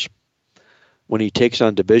Rodgers, when he takes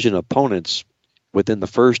on division opponents within the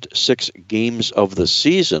first 6 games of the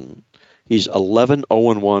season, he's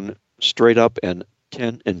 11-0-1 straight up and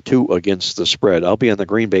 10-2 against the spread. I'll be on the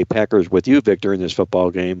Green Bay Packers with you, Victor, in this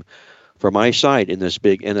football game for my side in this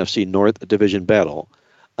big NFC North division battle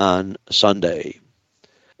on Sunday.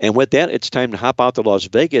 And with that, it's time to hop out to Las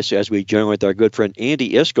Vegas as we join with our good friend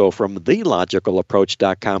Andy Iskoe from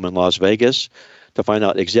TheLogicalApproach.com in Las Vegas to find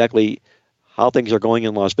out exactly how things are going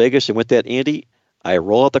in Las Vegas. And with that, Andy, I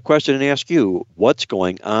roll out the question and ask you, what's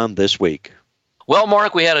going on this week? Well,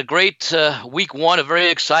 Mark, we had a great week one, a very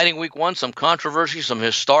exciting week one, some controversy, some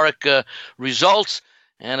historic results,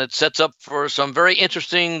 and it sets up for some very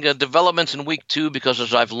interesting developments in week two because,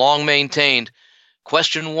 as I've long maintained,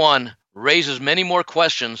 question one raises many more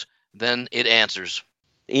questions than it answers.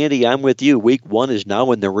 Andy, I'm with you. Week one is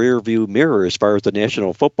now in the rearview mirror as far as the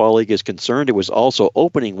National Football League is concerned. It was also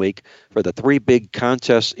opening week for the 3 big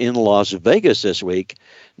contests in Las Vegas this week,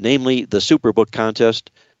 namely the Superbook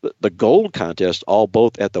contest, the Gold contest, all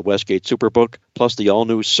both at the Westgate Superbook, plus the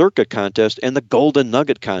all-new Circa contest and the Golden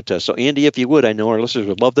Nugget contest. So, Andy, if you would, I know our listeners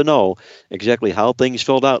would love to know exactly how things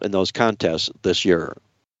filled out in those contests this year.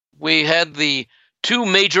 We had the 2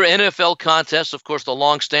 major NFL contests, of course, the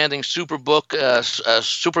long-standing Superbook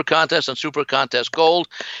Super Contest and Super Contest Gold,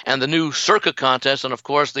 and the new Circa Contest, and, of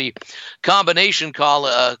course, the combination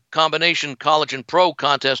college and pro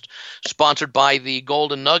contest sponsored by the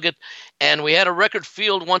Golden Nugget. And we had a record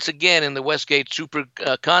field once again in the Westgate Super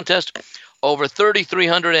Contest, over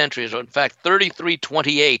 3,300 entries, or in fact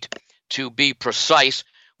 3,328 to be precise,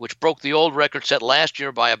 which broke the old record set last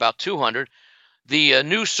year by about 200. The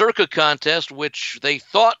new Circa Contest, which they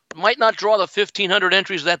thought might not draw the 1,500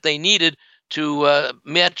 entries that they needed to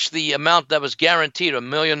match the amount that was guaranteed,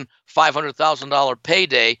 $1,500,000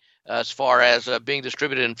 payday as far as being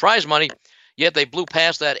distributed in prize money. Yet they blew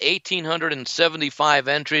past that 1,875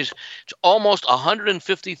 entries. It's almost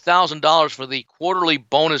 $150,000 for the quarterly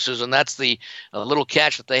bonuses, and that's the little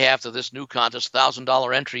catch that they have to this new contest,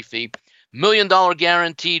 $1,000 entry fee. $1 million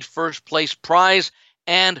guaranteed first place prize,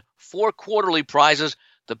 and 4 quarterly prizes.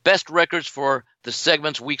 The best records for the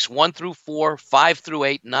segments weeks 1 through 4, 5 through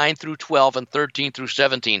 8, 9 through 12, and 13 through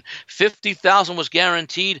 17. $50,000 was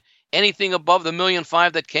guaranteed. Anything above the $1.5 million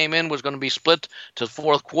that came in was going to be split to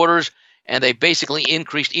fourth quarters, and they basically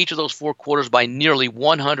increased each of those 4 quarters by nearly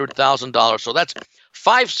 $100,000. So that's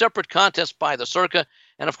 5 separate contests by the Circa.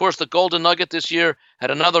 And, of course, the Golden Nugget this year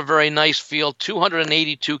had another very nice field,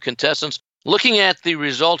 282 contestants. Looking at the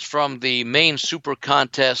results from the main Super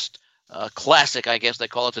Contest Classic, I guess they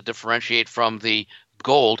call it, to differentiate from the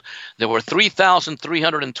Gold, there were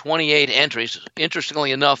 3,328 entries.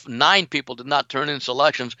 Interestingly enough, 9 people did not turn in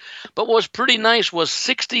selections. But what was pretty nice was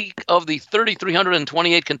 60 of the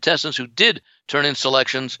 3,328 contestants who did turn in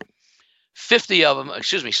selections, 60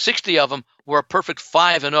 of them were a perfect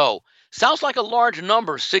 5-0. Sounds like a large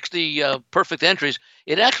number, 60 perfect entries.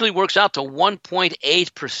 It actually works out to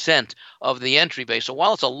 1.8% of the entry base. So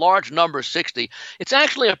while it's a large number, 60, it's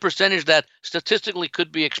actually a percentage that statistically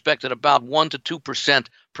could be expected, about 1 to 2%,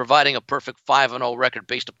 providing a perfect 5-0 record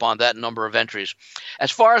based upon that number of entries.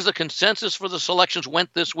 As far as the consensus for the selections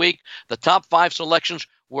went this week, the top 5 selections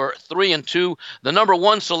were 3-2. The number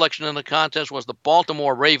 1 selection in the contest was the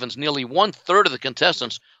Baltimore Ravens. Nearly 1/3 of the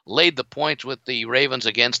contestants laid the points with the Ravens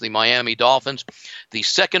against the Miami Dolphins. The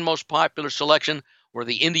second most popular selection were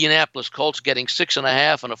the Indianapolis Colts, getting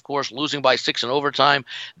 6.5, and of course losing by 6 in overtime.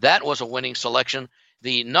 That was a winning selection.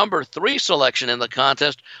 The number 3 selection in the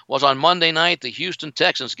contest was on Monday night, the Houston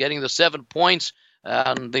Texans, getting the 7 points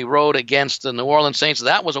on the road against the New Orleans Saints.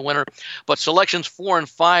 That was a winner. But selections 4 and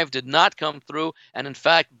 5 did not come through. And in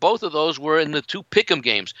fact, both of those were in the 2 pick'em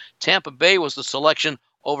games. Tampa Bay was the selection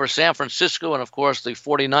over San Francisco. And of course, the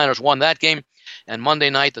 49ers won that game. And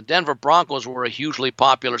Monday night, the Denver Broncos were a hugely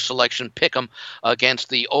popular selection pick'em against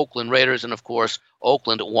the Oakland Raiders. And of course,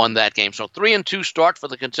 Oakland won that game. So 3-2 start for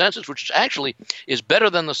the consensus, which actually is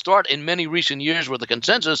better than the start in many recent years where the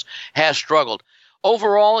consensus has struggled.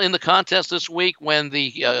 Overall, in the contest this week, when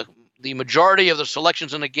the majority of the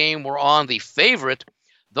selections in the game were on the favorite,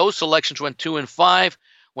 those selections went 2 and 5.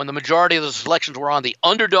 When the majority of the selections were on the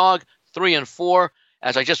underdog, 3 and 4.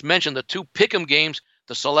 As I just mentioned, the 2 pick'em games,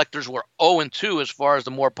 the selectors were 0 and 2 as far as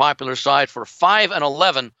the more popular side, for 5 and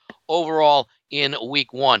 11 overall in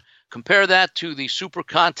week 1. Compare that to the Super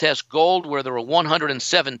Contest Gold, where there were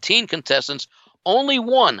 117 contestants. Only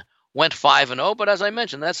 1 went 5-0, but as I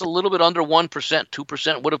mentioned, that's a little bit under 1%.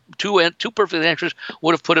 2% would have two perfect entries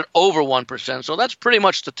would have put it over 1%. So that's pretty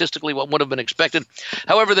much statistically what would have been expected.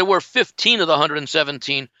 However, there were 15 of the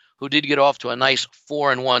 117 who did get off to a nice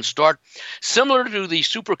 4-1 start. Similar to the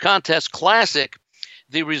Super Contest Classic,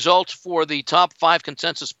 the results for the top 5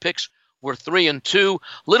 consensus picks were 3-2. A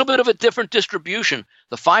little bit of a different distribution.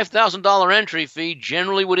 The $5,000 entry fee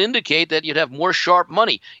generally would indicate that you'd have more sharp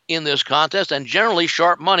money in this contest, and generally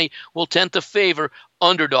sharp money will tend to favor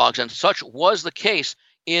underdogs, and such was the case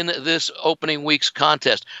in this opening week's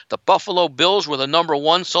contest. The Buffalo Bills were the number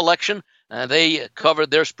 1 selection. They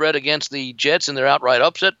covered their spread against the Jets in their outright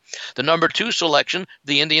upset. The number 2 selection,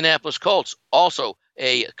 the Indianapolis Colts, also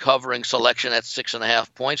a covering selection at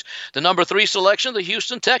 6.5 points. The number 3 selection, the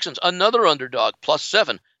Houston Texans, another underdog,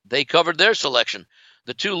 +7. They covered their selection.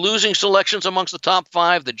 The 2 losing selections amongst the top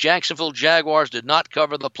 5, the Jacksonville Jaguars did not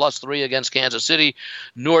cover the +3 against Kansas City,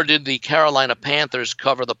 nor did the Carolina Panthers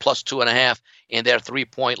cover the +2.5 in their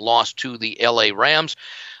 3-point loss to the LA Rams.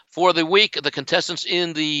 For the week, the contestants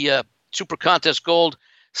in the Super Contest Gold,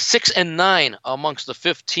 6 and 9 amongst the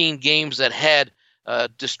 15 games that had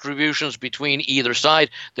distributions between either side.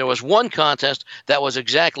 There was one contest that was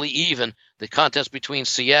exactly even, the contest between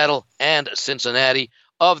Seattle and Cincinnati.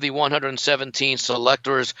 Of the 117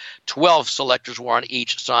 selectors, 12 selectors were on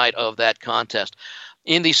each side of that contest.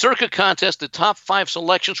 In the Circa contest, the top 5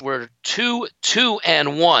 selections were 2, 2,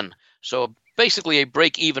 and 1. So basically a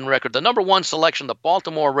break-even record. The number 1 selection, the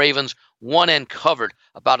Baltimore Ravens, won and covered.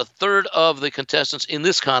 About 1/3 of the contestants in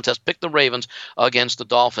this contest picked the Ravens against the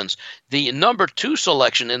Dolphins. The number 2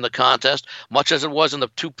 selection in the contest, much as it was in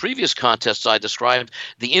the 2 previous contests I described,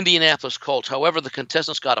 the Indianapolis Colts. However, the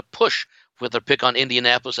contestants got a push with their pick on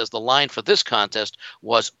Indianapolis, as the line for this contest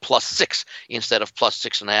was +6 instead of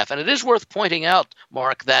 +6.5. And it is worth pointing out,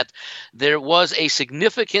 Mark, that there was a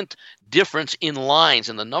significant difference in lines,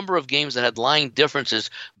 in the number of games that had line differences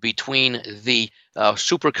between the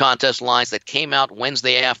Super Contest lines that came out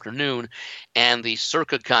Wednesday afternoon and the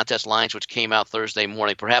Circa Contest lines, which came out Thursday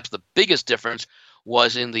morning. Perhaps the biggest difference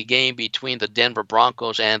was in the game between the Denver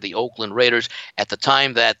Broncos and the Oakland Raiders. At the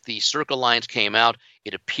time that the Circa lines came out,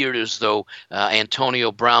 it appeared as though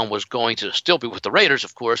Antonio Brown was going to still be with the Raiders,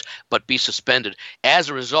 of course, but be suspended. As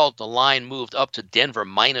a result, the line moved up to Denver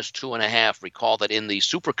 -2.5. Recall that in the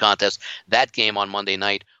Super Contest, that game on Monday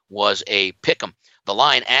night was a pick'em. The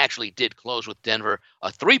line actually did close with Denver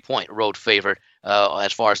a 3-point road favorite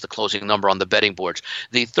as far as the closing number on the betting boards.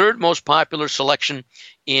 The third most popular selection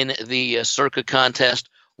in the Circa contest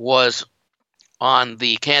was on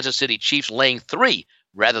the Kansas City Chiefs laying 3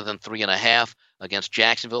 rather than 3.5 against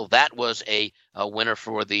Jacksonville. That was a winner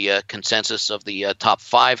for the consensus of the top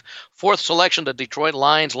 5. Fourth selection, the Detroit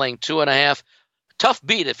Lions laying 2.5. Tough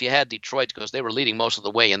beat if you had Detroit because they were leading most of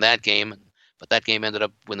the way in that game. But that game ended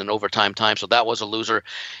up with an overtime time, so that was a loser.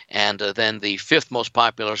 And then the fifth most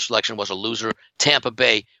popular selection was a loser, Tampa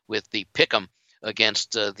Bay, with the pick'em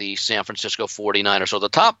against the San Francisco 49ers. So the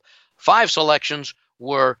top 5 selections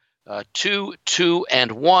were 2, 2,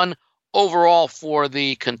 and 1. Overall for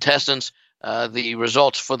the contestants, the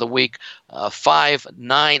results for the week, 5,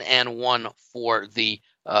 9, and 1 for the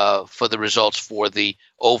results for the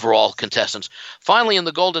overall contestants. Finally, in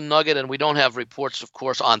the Golden Nugget, and we don't have reports, of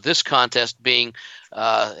course, on this contest being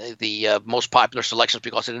the most popular selections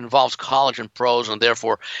because it involves college and pros and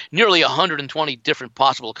therefore nearly 120 different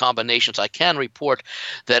possible combinations. I can report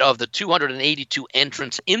that of the 282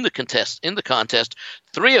 entrants in the contest,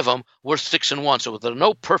 3 of them were 6-1. So there are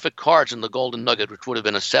no perfect cards in the Golden Nugget, which would have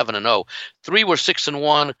been a 7-0. 3 were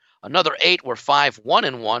 6-1. Another 8 were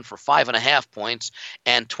 5-1-1 for 5.5 points,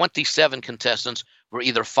 and 27 contestants were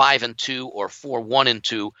either 5-2 or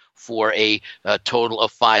 4-1-2 for a total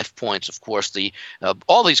of 5 points. Of course,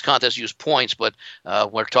 all these contests use points, but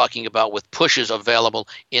we're talking about with pushes available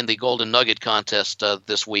in the Golden Nugget contest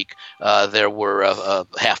this week. There were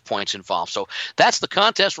half points involved. So that's the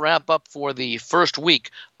contest wrap up for the first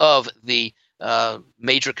week of the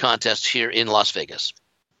major contest here in Las Vegas.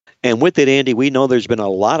 And with it, Andy, we know there's been a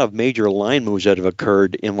lot of major line moves that have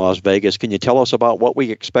occurred in Las Vegas. Can you tell us about what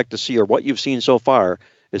we expect to see or what you've seen so far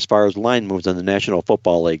as line moves in the National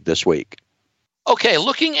Football League this week? Okay,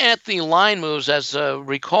 looking at the line moves, as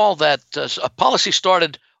recall that a policy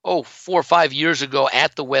started 4 or 5 years ago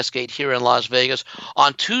at the Westgate here in Las Vegas.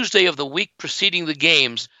 On Tuesday of the week preceding the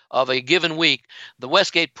games of a given week, the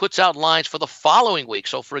Westgate puts out lines for the following week.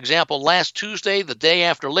 So, for example, last Tuesday, the day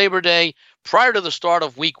after Labor Day, prior to the start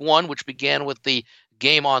of Week 1, which began with the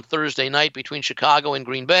game on Thursday night between Chicago and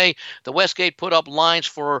Green Bay, the Westgate put up lines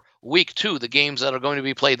for Week 2, the games that are going to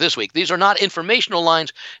be played this week. These are not informational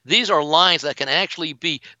lines. These are lines that can actually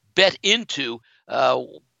be bet into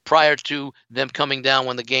prior to them coming down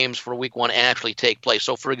when the games for Week 1 actually take place.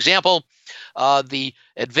 So, for example, the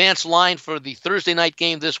advanced line for the Thursday night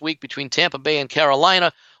game this week between Tampa Bay and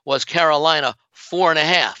Carolina was Carolina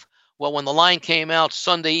 4.5. Well, when the line came out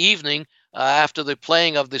Sunday evening, after the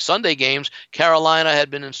playing of the Sunday games, Carolina had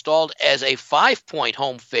been installed as a 5-point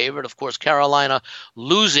home favorite. Of course, Carolina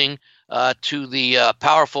losing to the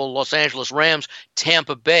powerful Los Angeles Rams,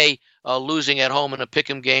 Tampa Bay losing at home in a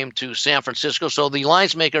pick'em game to San Francisco. So the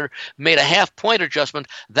lines maker made a half-point adjustment.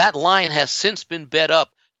 That line has since been bet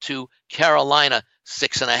up to Carolina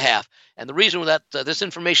 6.5. And the reason that this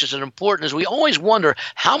information is important is we always wonder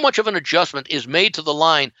how much of an adjustment is made to the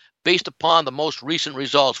line based upon the most recent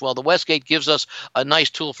results. Well, the Westgate gives us a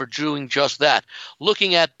nice tool for doing just that.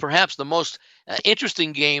 Looking at perhaps the most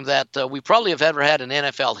interesting game that we probably have ever had in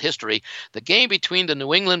NFL history, the game between the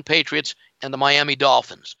New England Patriots and the Miami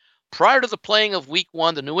Dolphins. Prior to the playing of Week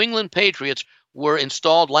 1, the New England Patriots were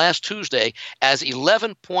installed last Tuesday as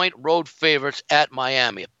 11-point road favorites at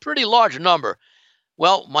Miami, a pretty large number.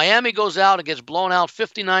 Well, Miami goes out and gets blown out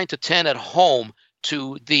 59-10 at home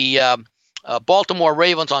to the Baltimore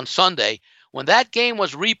Ravens on Sunday. When that game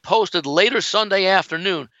was reposted later Sunday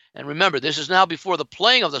afternoon, and remember, this is now before the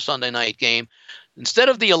playing of the Sunday night game, instead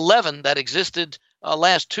of the 11 that existed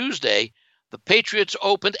last Tuesday, the Patriots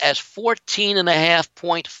opened as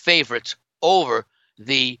 14.5-point favorites over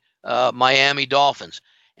the Miami Dolphins.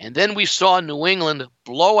 And then we saw New England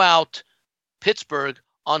blow out Pittsburgh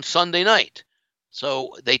on Sunday night.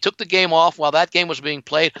 So they took the game off while that game was being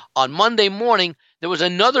played. On Monday morning, there was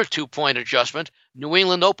another 2-point adjustment. New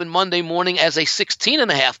England opened Monday morning as a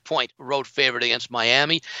 16.5-point road favorite against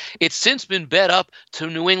Miami. It's since been bet up to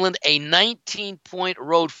New England, a 19-point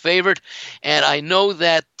road favorite. And I know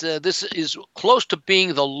that this is close to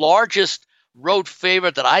being the largest road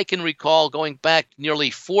favorite that I can recall going back nearly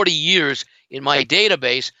 40 years in my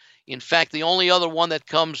database. In fact, the only other one that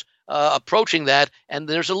comes approaching that, and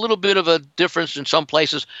there's a little bit of a difference in some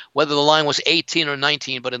places whether the line was 18 or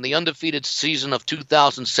 19, but in the undefeated season of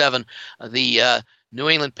 2007, the New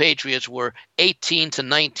England Patriots were 18 to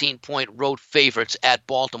 19-point road favorites at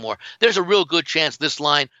Baltimore. There's a real good chance this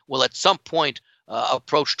line will at some point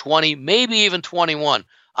approach 20, maybe even 21.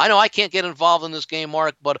 I know I can't get involved in this game,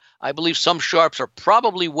 Mark, but I believe some sharps are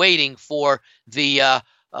probably waiting for the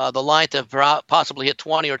the line to possibly hit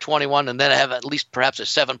 20 or 21 and then have at least perhaps a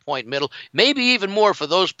 7-point middle, maybe even more for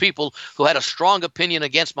those people who had a strong opinion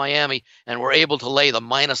against Miami and were able to lay the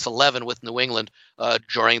 -11 with New England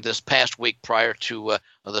during this past week prior to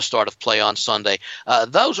the start of play on Sunday.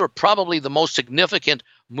 Those are probably the most significant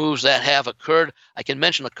moves that have occurred. I can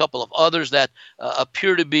mention a couple of others that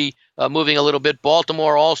appear to be moving a little bit.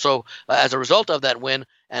 Baltimore also, as a result of that win,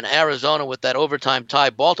 and Arizona with that overtime tie.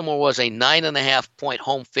 Baltimore was a 9.5-point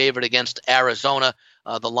home favorite against Arizona,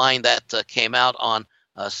 the line that came out on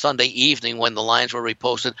Sunday evening when the lines were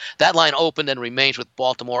reposted. That line opened and remains with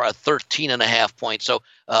Baltimore a 13.5-point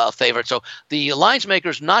favorite. So the lines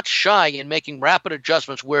makers not shy in making rapid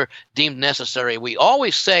adjustments where deemed necessary. We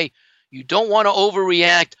always say you don't want to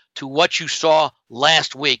overreact to what you saw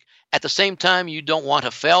last week. At the same time, you don't want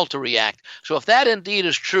to fail to react. So if that indeed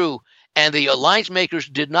is true, and the lines makers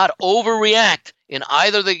did not overreact in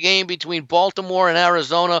either the game between Baltimore and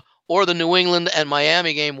Arizona or the New England and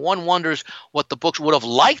Miami game, one wonders what the books would have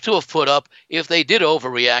liked to have put up if they did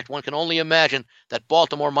overreact. One can only imagine that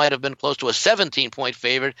Baltimore might have been close to a 17-point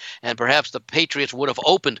favorite, and perhaps the Patriots would have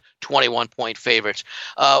opened 21-point favorites.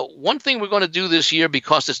 One thing we're going to do this year,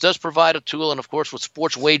 because this does provide a tool, and of course with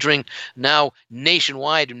sports wagering now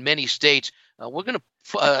nationwide in many states, we're going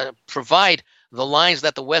to provide the lines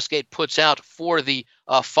that the Westgate puts out for the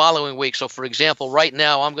following week. So, for example, right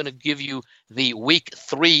now I'm going to give you the Week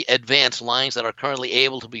 3 advance lines that are currently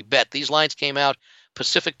able to be bet. These lines came out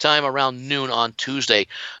Pacific time around noon on Tuesday.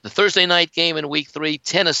 The Thursday night game in Week 3,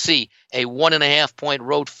 Tennessee, a 1.5-point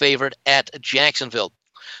road favorite at Jacksonville.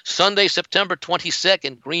 Sunday, September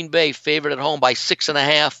 22nd, Green Bay favored at home by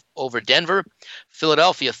 6.5 over Denver.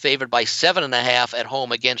 Philadelphia favored by 7.5 at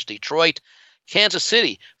home against Detroit. Kansas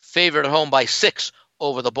City favored at home by 6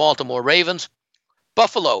 over the Baltimore Ravens.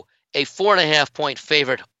 Buffalo, a 4.5-point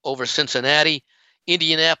favorite over Cincinnati.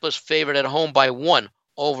 Indianapolis favored at home by 1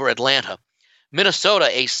 over Atlanta. Minnesota,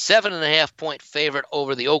 a 7.5-point favorite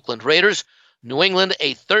over the Oakland Raiders. New England,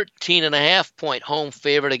 a 13.5-point home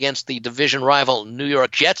favorite against the division rival New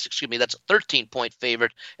York Jets. That's a 13-point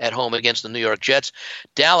favorite at home against the New York Jets.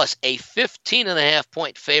 Dallas, a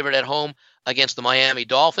 15.5-point favorite at home against the Miami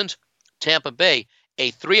Dolphins. Tampa Bay,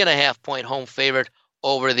 a 3.5-point home favorite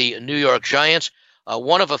over the New York Giants.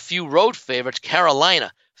 One of a few road favorites,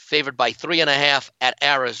 Carolina, favored by 3.5 at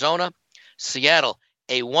Arizona. Seattle,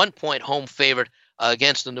 a 1-point home favorite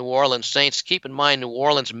against the New Orleans Saints. Keep in mind, New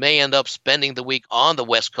Orleans may end up spending the week on the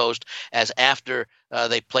West Coast, as after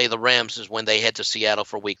they play the Rams is when they head to Seattle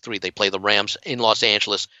for Week 3. They play the Rams in Los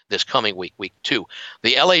Angeles this coming week, Week 2.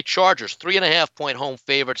 The LA Chargers, 3.5-point home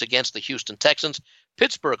favorites against the Houston Texans.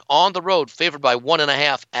 Pittsburgh on the road, favored by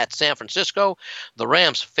 1.5 at San Francisco. The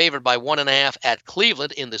Rams favored by 1.5 at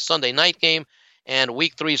Cleveland in the Sunday night game. And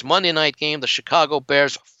Week 3's Monday night game, the Chicago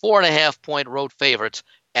Bears, 4.5-point road favorites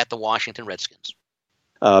at the Washington Redskins.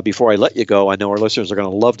 Before I let you go, I know our listeners are going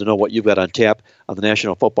to love to know what you've got on tap on the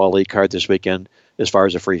National Football League card this weekend as far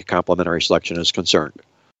as a free complimentary selection is concerned.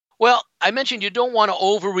 Well, I mentioned you don't want to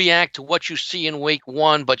overreact to what you see in Week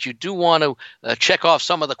 1, but you do want to check off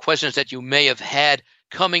some of the questions that you may have had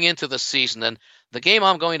coming into the season. And the game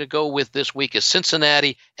I'm going to go with this week is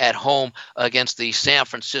Cincinnati at home against the San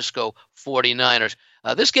Francisco 49ers.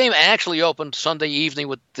 This game actually opened Sunday evening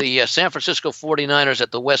with the San Francisco 49ers at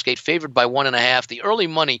the Westgate favored by 1.5. The early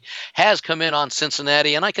money has come in on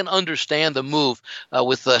Cincinnati, and I can understand the move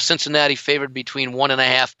with Cincinnati favored between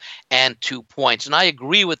 1.5 and 2 points. And I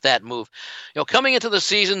agree with that move. Coming into the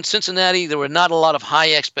season, Cincinnati, there were not a lot of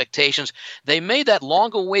high expectations. They made that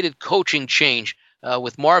long-awaited coaching change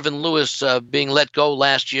with Marvin Lewis being let go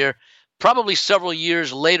last year, probably several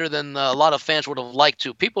years later than a lot of fans would have liked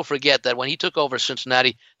to. People forget that when he took over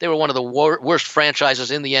Cincinnati, they were one of the worst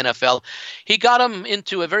franchises in the NFL. He got them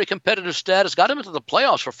into a very competitive status, got them into the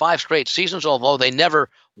playoffs for 5 straight seasons, although they never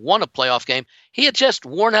won a playoff game. He had just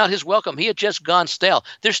worn out his welcome. He had just gone stale.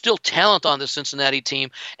 There's still talent on the Cincinnati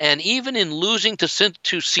team, and even in losing to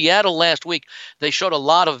Seattle last week, they showed a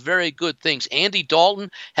lot of very good things. Andy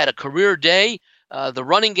Dalton had a career day. The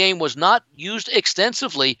running game was not used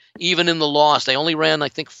extensively, even in the loss. They only ran, I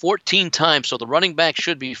think, 14 times, so the running back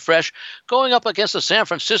should be fresh. Going up against the San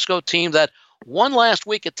Francisco team that won last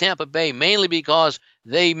week at Tampa Bay, mainly because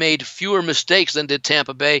they made fewer mistakes than did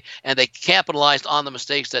Tampa Bay, and they capitalized on the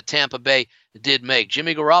mistakes that Tampa Bay did make.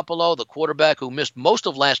 Jimmy Garoppolo, the quarterback who missed most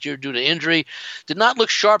of last year due to injury, did not look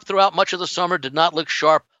sharp throughout much of the summer, did not look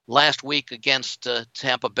sharp last week against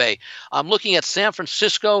Tampa Bay. I'm looking at San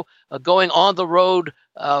Francisco going on the road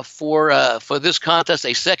for this contest,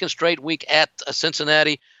 a second straight week at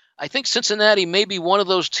Cincinnati. I think Cincinnati may be one of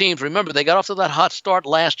those teams. Remember, they got off to that hot start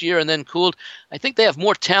last year and then cooled. I think they have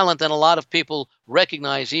more talent than a lot of people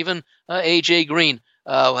recognize. Even A.J. Green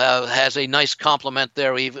has a nice complement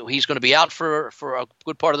there. He's going to be out for a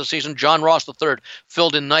good part of the season. John Ross III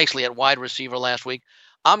filled in nicely at wide receiver last week.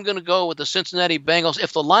 I'm going to go with the Cincinnati Bengals.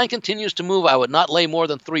 If the line continues to move, I would not lay more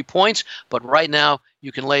than 3 points. But right now,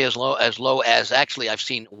 you can lay as low as actually I've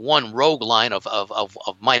seen one rogue line of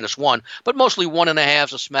 -1, but mostly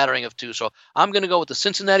 1.5, a smattering of 2. So I'm going to go with the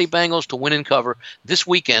Cincinnati Bengals to win and cover this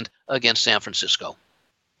weekend against San Francisco.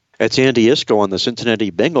 That's Andy Iskoe on the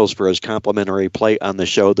Cincinnati Bengals for his complimentary play on the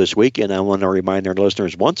show this week. And I want to remind our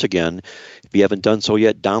listeners once again, if you haven't done so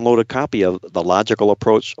yet, download a copy of the Logical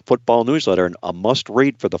Approach Football Newsletter, a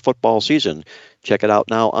must-read for the football season. Check it out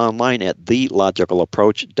now online at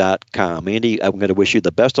thelogicalapproach.com. Andy, I'm going to wish you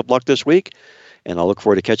the best of luck this week, and I'll look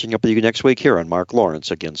forward to catching up with you next week here on Mark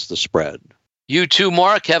Lawrence Against the Spread. You too,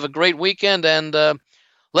 Mark. Have a great weekend, and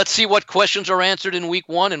let's see what questions are answered in week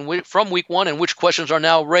 1 and from week 1 and which questions are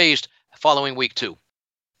now raised following week 2.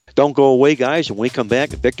 Don't go away, guys. When we come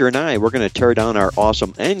back, Victor and I, we're going to tear down our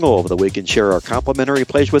awesome angle of the week and share our complimentary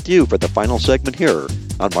plays with you for the final segment here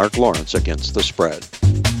on Mark Lawrence Against the Spread.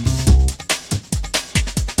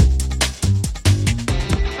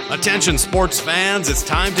 Attention sports fans, it's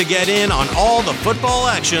time to get in on all the football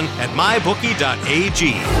action at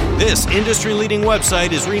MyBookie.ag. This industry-leading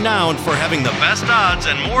website is renowned for having the best odds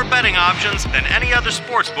and more betting options than any other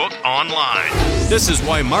sportsbook online. This is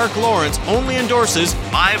why Mark Lawrence only endorses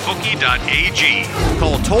MyBookie.ag.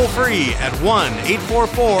 Call toll-free at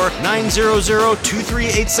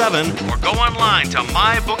 1-844-900-2387 or go online to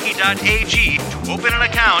MyBookie.ag to open an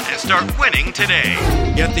account and start winning today.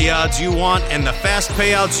 Get the odds you want and the fast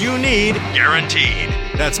payouts you need, guaranteed.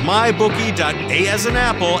 That's MyBookie.a as in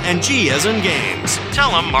Apple and G as in games.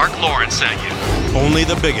 Tell them Mark Lawrence sent you. Only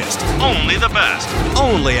the biggest, only the best,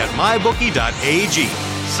 only at MyBookie.ag.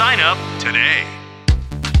 Sign up today.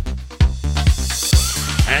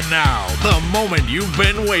 And now, the moment you've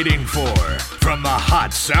been waiting for. From the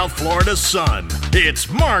hot South Florida sun, it's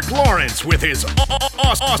Mark Lawrence with his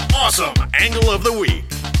awesome angle of the week.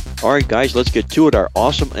 All right, guys, let's get to it. Our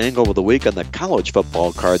awesome angle of the week on the college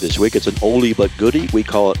football card this week. It's an oldie but goodie. We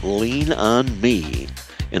call it Lean on Me.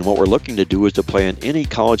 And what we're looking to do is to play on any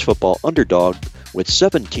college football underdog with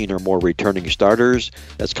 17 or more returning starters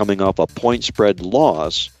that's coming off a point spread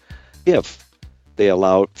loss if they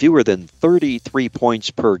allow fewer than 33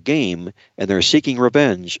 points per game and they're seeking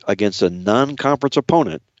revenge against a non-conference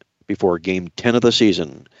opponent before Game 10 of the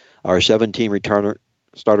season. Our 17 returner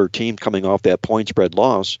starter team coming off that point spread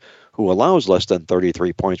loss who allows less than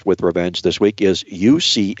 33 points with revenge this week is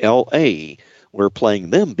UCLA. We're playing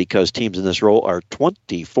them because teams in this role are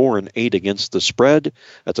 24-8 against the spread.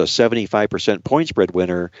 That's a 75% point spread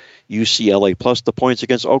winner. UCLA plus the points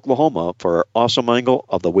against Oklahoma for our awesome angle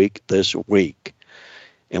of the week this week.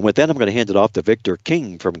 And with that, I'm going to hand it off to Victor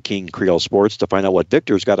King from King Creole Sports to find out what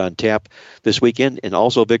Victor's got on tap this weekend. And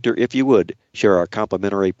also, Victor, if you would, share our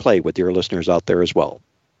complimentary play with your listeners out there as well.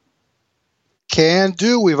 Can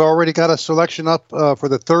do. We've already got a selection up for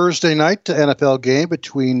the Thursday night NFL game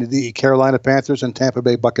between the Carolina Panthers and Tampa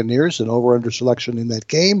Bay Buccaneers, an over-under selection in that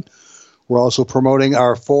game. We're also promoting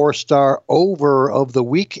our 4-star over of the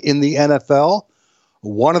week in the NFL.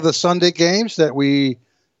 One of the Sunday games that we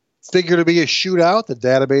figure to be a shootout. The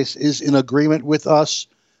database is in agreement with us.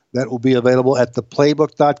 That will be available at the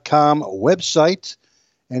playbook.com website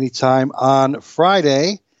anytime on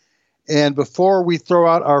Friday. And before we throw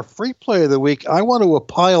out our free play of the week, I want to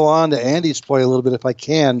pile on to Andy's play a little bit if I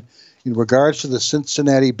can in regards to the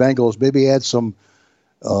Cincinnati Bengals. Maybe add some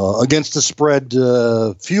against the spread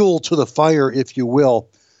fuel to the fire, if you will.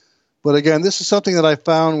 But again, this is something that I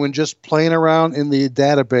found when just playing around in the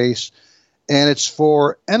database. And it's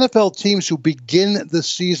for NFL teams who begin the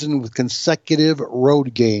season with consecutive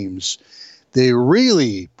road games. They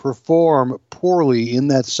really perform poorly in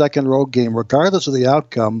that second road game, regardless of the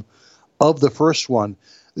outcome of the first one.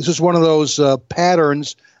 This is one of those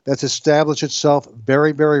patterns that's established itself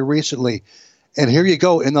very, very recently. And here you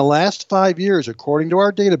go. In the last 5 years, according to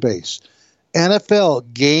our database,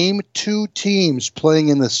 NFL Game 2 teams playing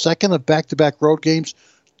in the second of back-to-back road games,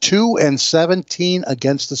 2-17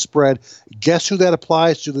 against the spread. Guess who that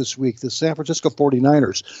applies to this week? The San Francisco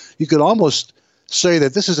 49ers. You could almost say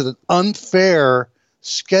that this is an unfair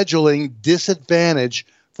scheduling disadvantage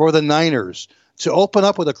for the Niners to open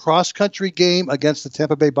up with a cross-country game against the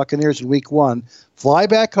Tampa Bay Buccaneers in week 1, fly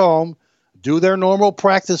back home, do their normal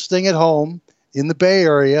practice thing at home in the Bay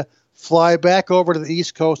Area, fly back over to the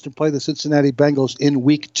East Coast and play the Cincinnati Bengals in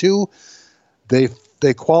week 2. They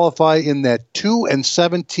They qualify in that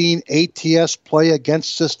 2-17 ATS play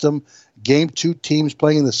against system. Game 2 teams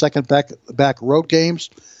playing in the second back road games.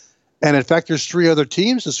 And in fact, there's 3 other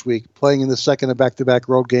teams this week playing in the second and back-to-back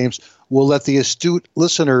road games. We'll let the astute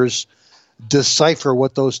listeners decipher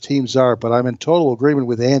what those teams are. But I'm in total agreement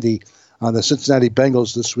with Andy on the Cincinnati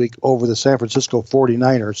Bengals this week over the San Francisco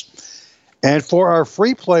 49ers. And for our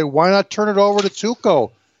free play, why not turn it over to Tuco?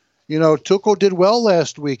 You know, Tuco did well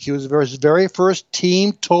last week. His very first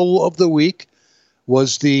team total of the week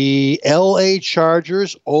was the L.A.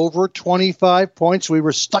 Chargers over 25 points. We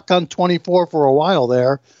were stuck on 24 for a while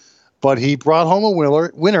there, but he brought home a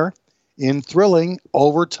winner in thrilling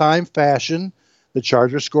overtime fashion. The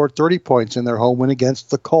Chargers scored 30 points in their home win against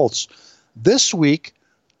the Colts. This week,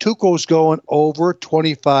 Tuco's going over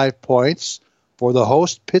 25 points for the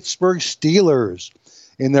host Pittsburgh Steelers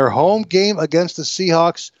in their home game against the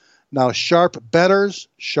Seahawks. Now, sharp bettors,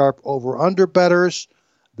 sharp over-under bettors,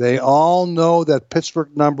 they all know that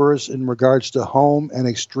Pittsburgh numbers in regards to home and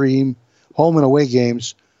away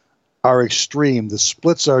games are extreme. The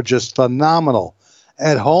splits are just phenomenal.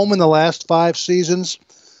 At home in the last 5 seasons,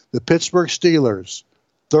 the Pittsburgh Steelers,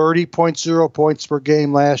 30.0 points per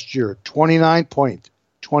game last year, 29 point,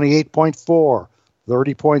 28.4,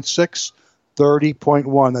 30.6,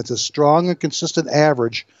 30.1. That's a strong and consistent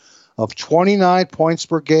average of 29 points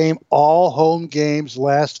per game, all home games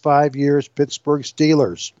last 5 years, Pittsburgh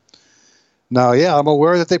Steelers. Now, yeah, I'm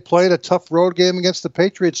aware that they played a tough road game against the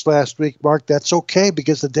Patriots last week, Mark. That's okay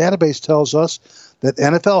because the database tells us that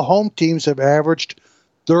NFL home teams have averaged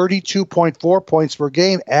 32.4 points per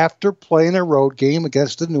game after playing a road game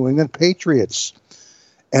against the New England Patriots.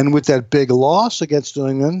 And with that big loss against New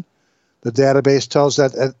England, the database tells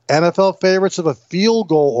that NFL favorites of a field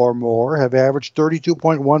goal or more have averaged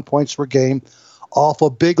 32.1 points per game off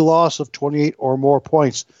a big loss of 28 or more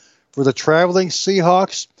points. For the traveling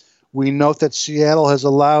Seahawks, we note that Seattle has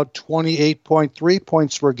allowed 28.3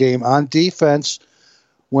 points per game on defense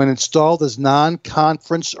when installed as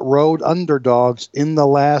non-conference road underdogs in the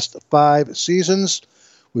last 5 seasons.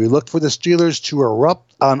 We look for the Steelers to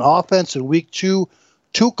erupt on offense in Week 2.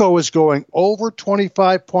 Tuco is going over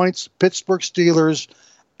 25 points. Pittsburgh Steelers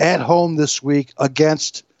at home this week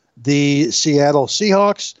against the Seattle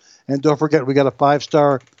Seahawks. And don't forget, we got a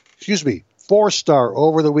 4-star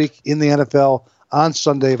over the week in the NFL on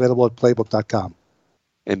Sunday, available at playbook.com.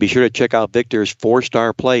 And be sure to check out Victor's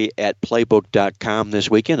 4-star play at playbook.com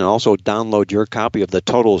this weekend, and also download your copy of the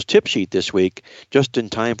totals tip sheet this week, just in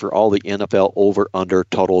time for all the NFL over-under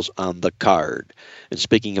totals on the card. And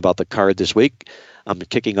speaking about the card this week, I'm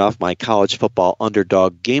kicking off my college football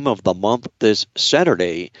underdog game of the month this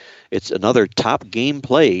Saturday. It's another top game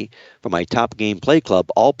play from my Top Game Play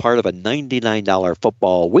Club, all part of a $99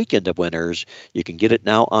 football weekend of winners. You can get it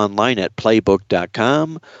now online at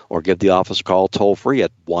playbook.com or give the office a call toll-free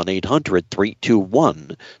at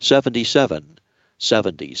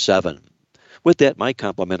 1-800-321-7777. With that, my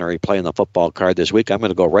complimentary play on the football card this week, I'm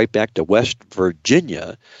going to go right back to West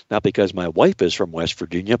Virginia, not because my wife is from West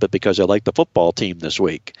Virginia, but because I like the football team this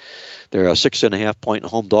week. They're a 6.5-point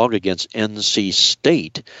home dog against NC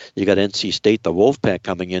State. You got NC State, the Wolfpack,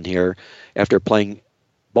 coming in here after playing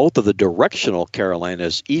both of the directional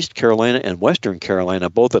Carolinas, East Carolina and Western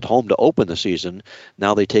Carolina, both at home to open the season.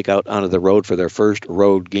 Now they take out onto the road for their first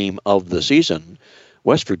road game of the season.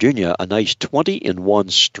 West Virginia, a nice 20-1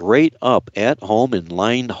 straight up at home in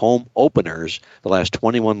line home openers. The last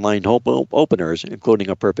 21 line home openers, including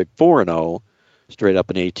a perfect 4-0, straight up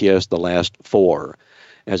in ATS the last 4.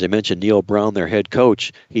 As I mentioned, Neil Brown, their head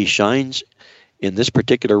coach, he shines in this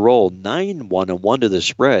particular role, 9-1-1 to the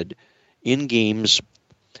spread in games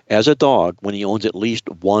as a dog when he owns at least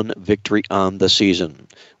one victory on the season.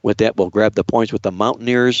 With that, we'll grab the points with the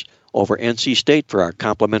Mountaineers over NC State for our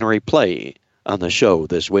complimentary play on the show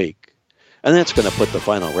this week. And that's going to put the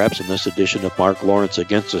final wraps in this edition of Mark Lawrence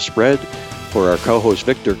Against the Spread. For our co-host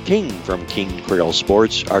Victor King from King Creole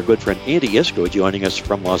Sports, our good friend Andy Iskoe joining us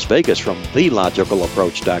from Las Vegas from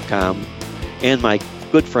TheLogicalApproach.com, and my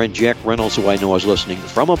good friend Jack Reynolds, who I know is listening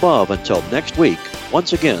from above. Until next week,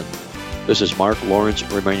 once again, this is Mark Lawrence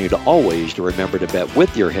reminding you to always remember to bet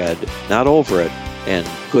with your head, not over it, and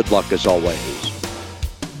good luck as always.